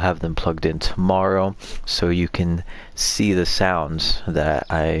 I will have them plugged in tomorrow so you can see the sounds that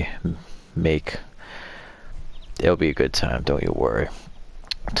I make. It'll be a good time, don't you worry.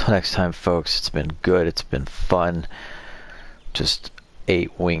 Until next time, folks, it's been good, it's been fun. Just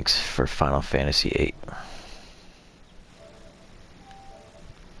 8 winks for Final Fantasy VIII.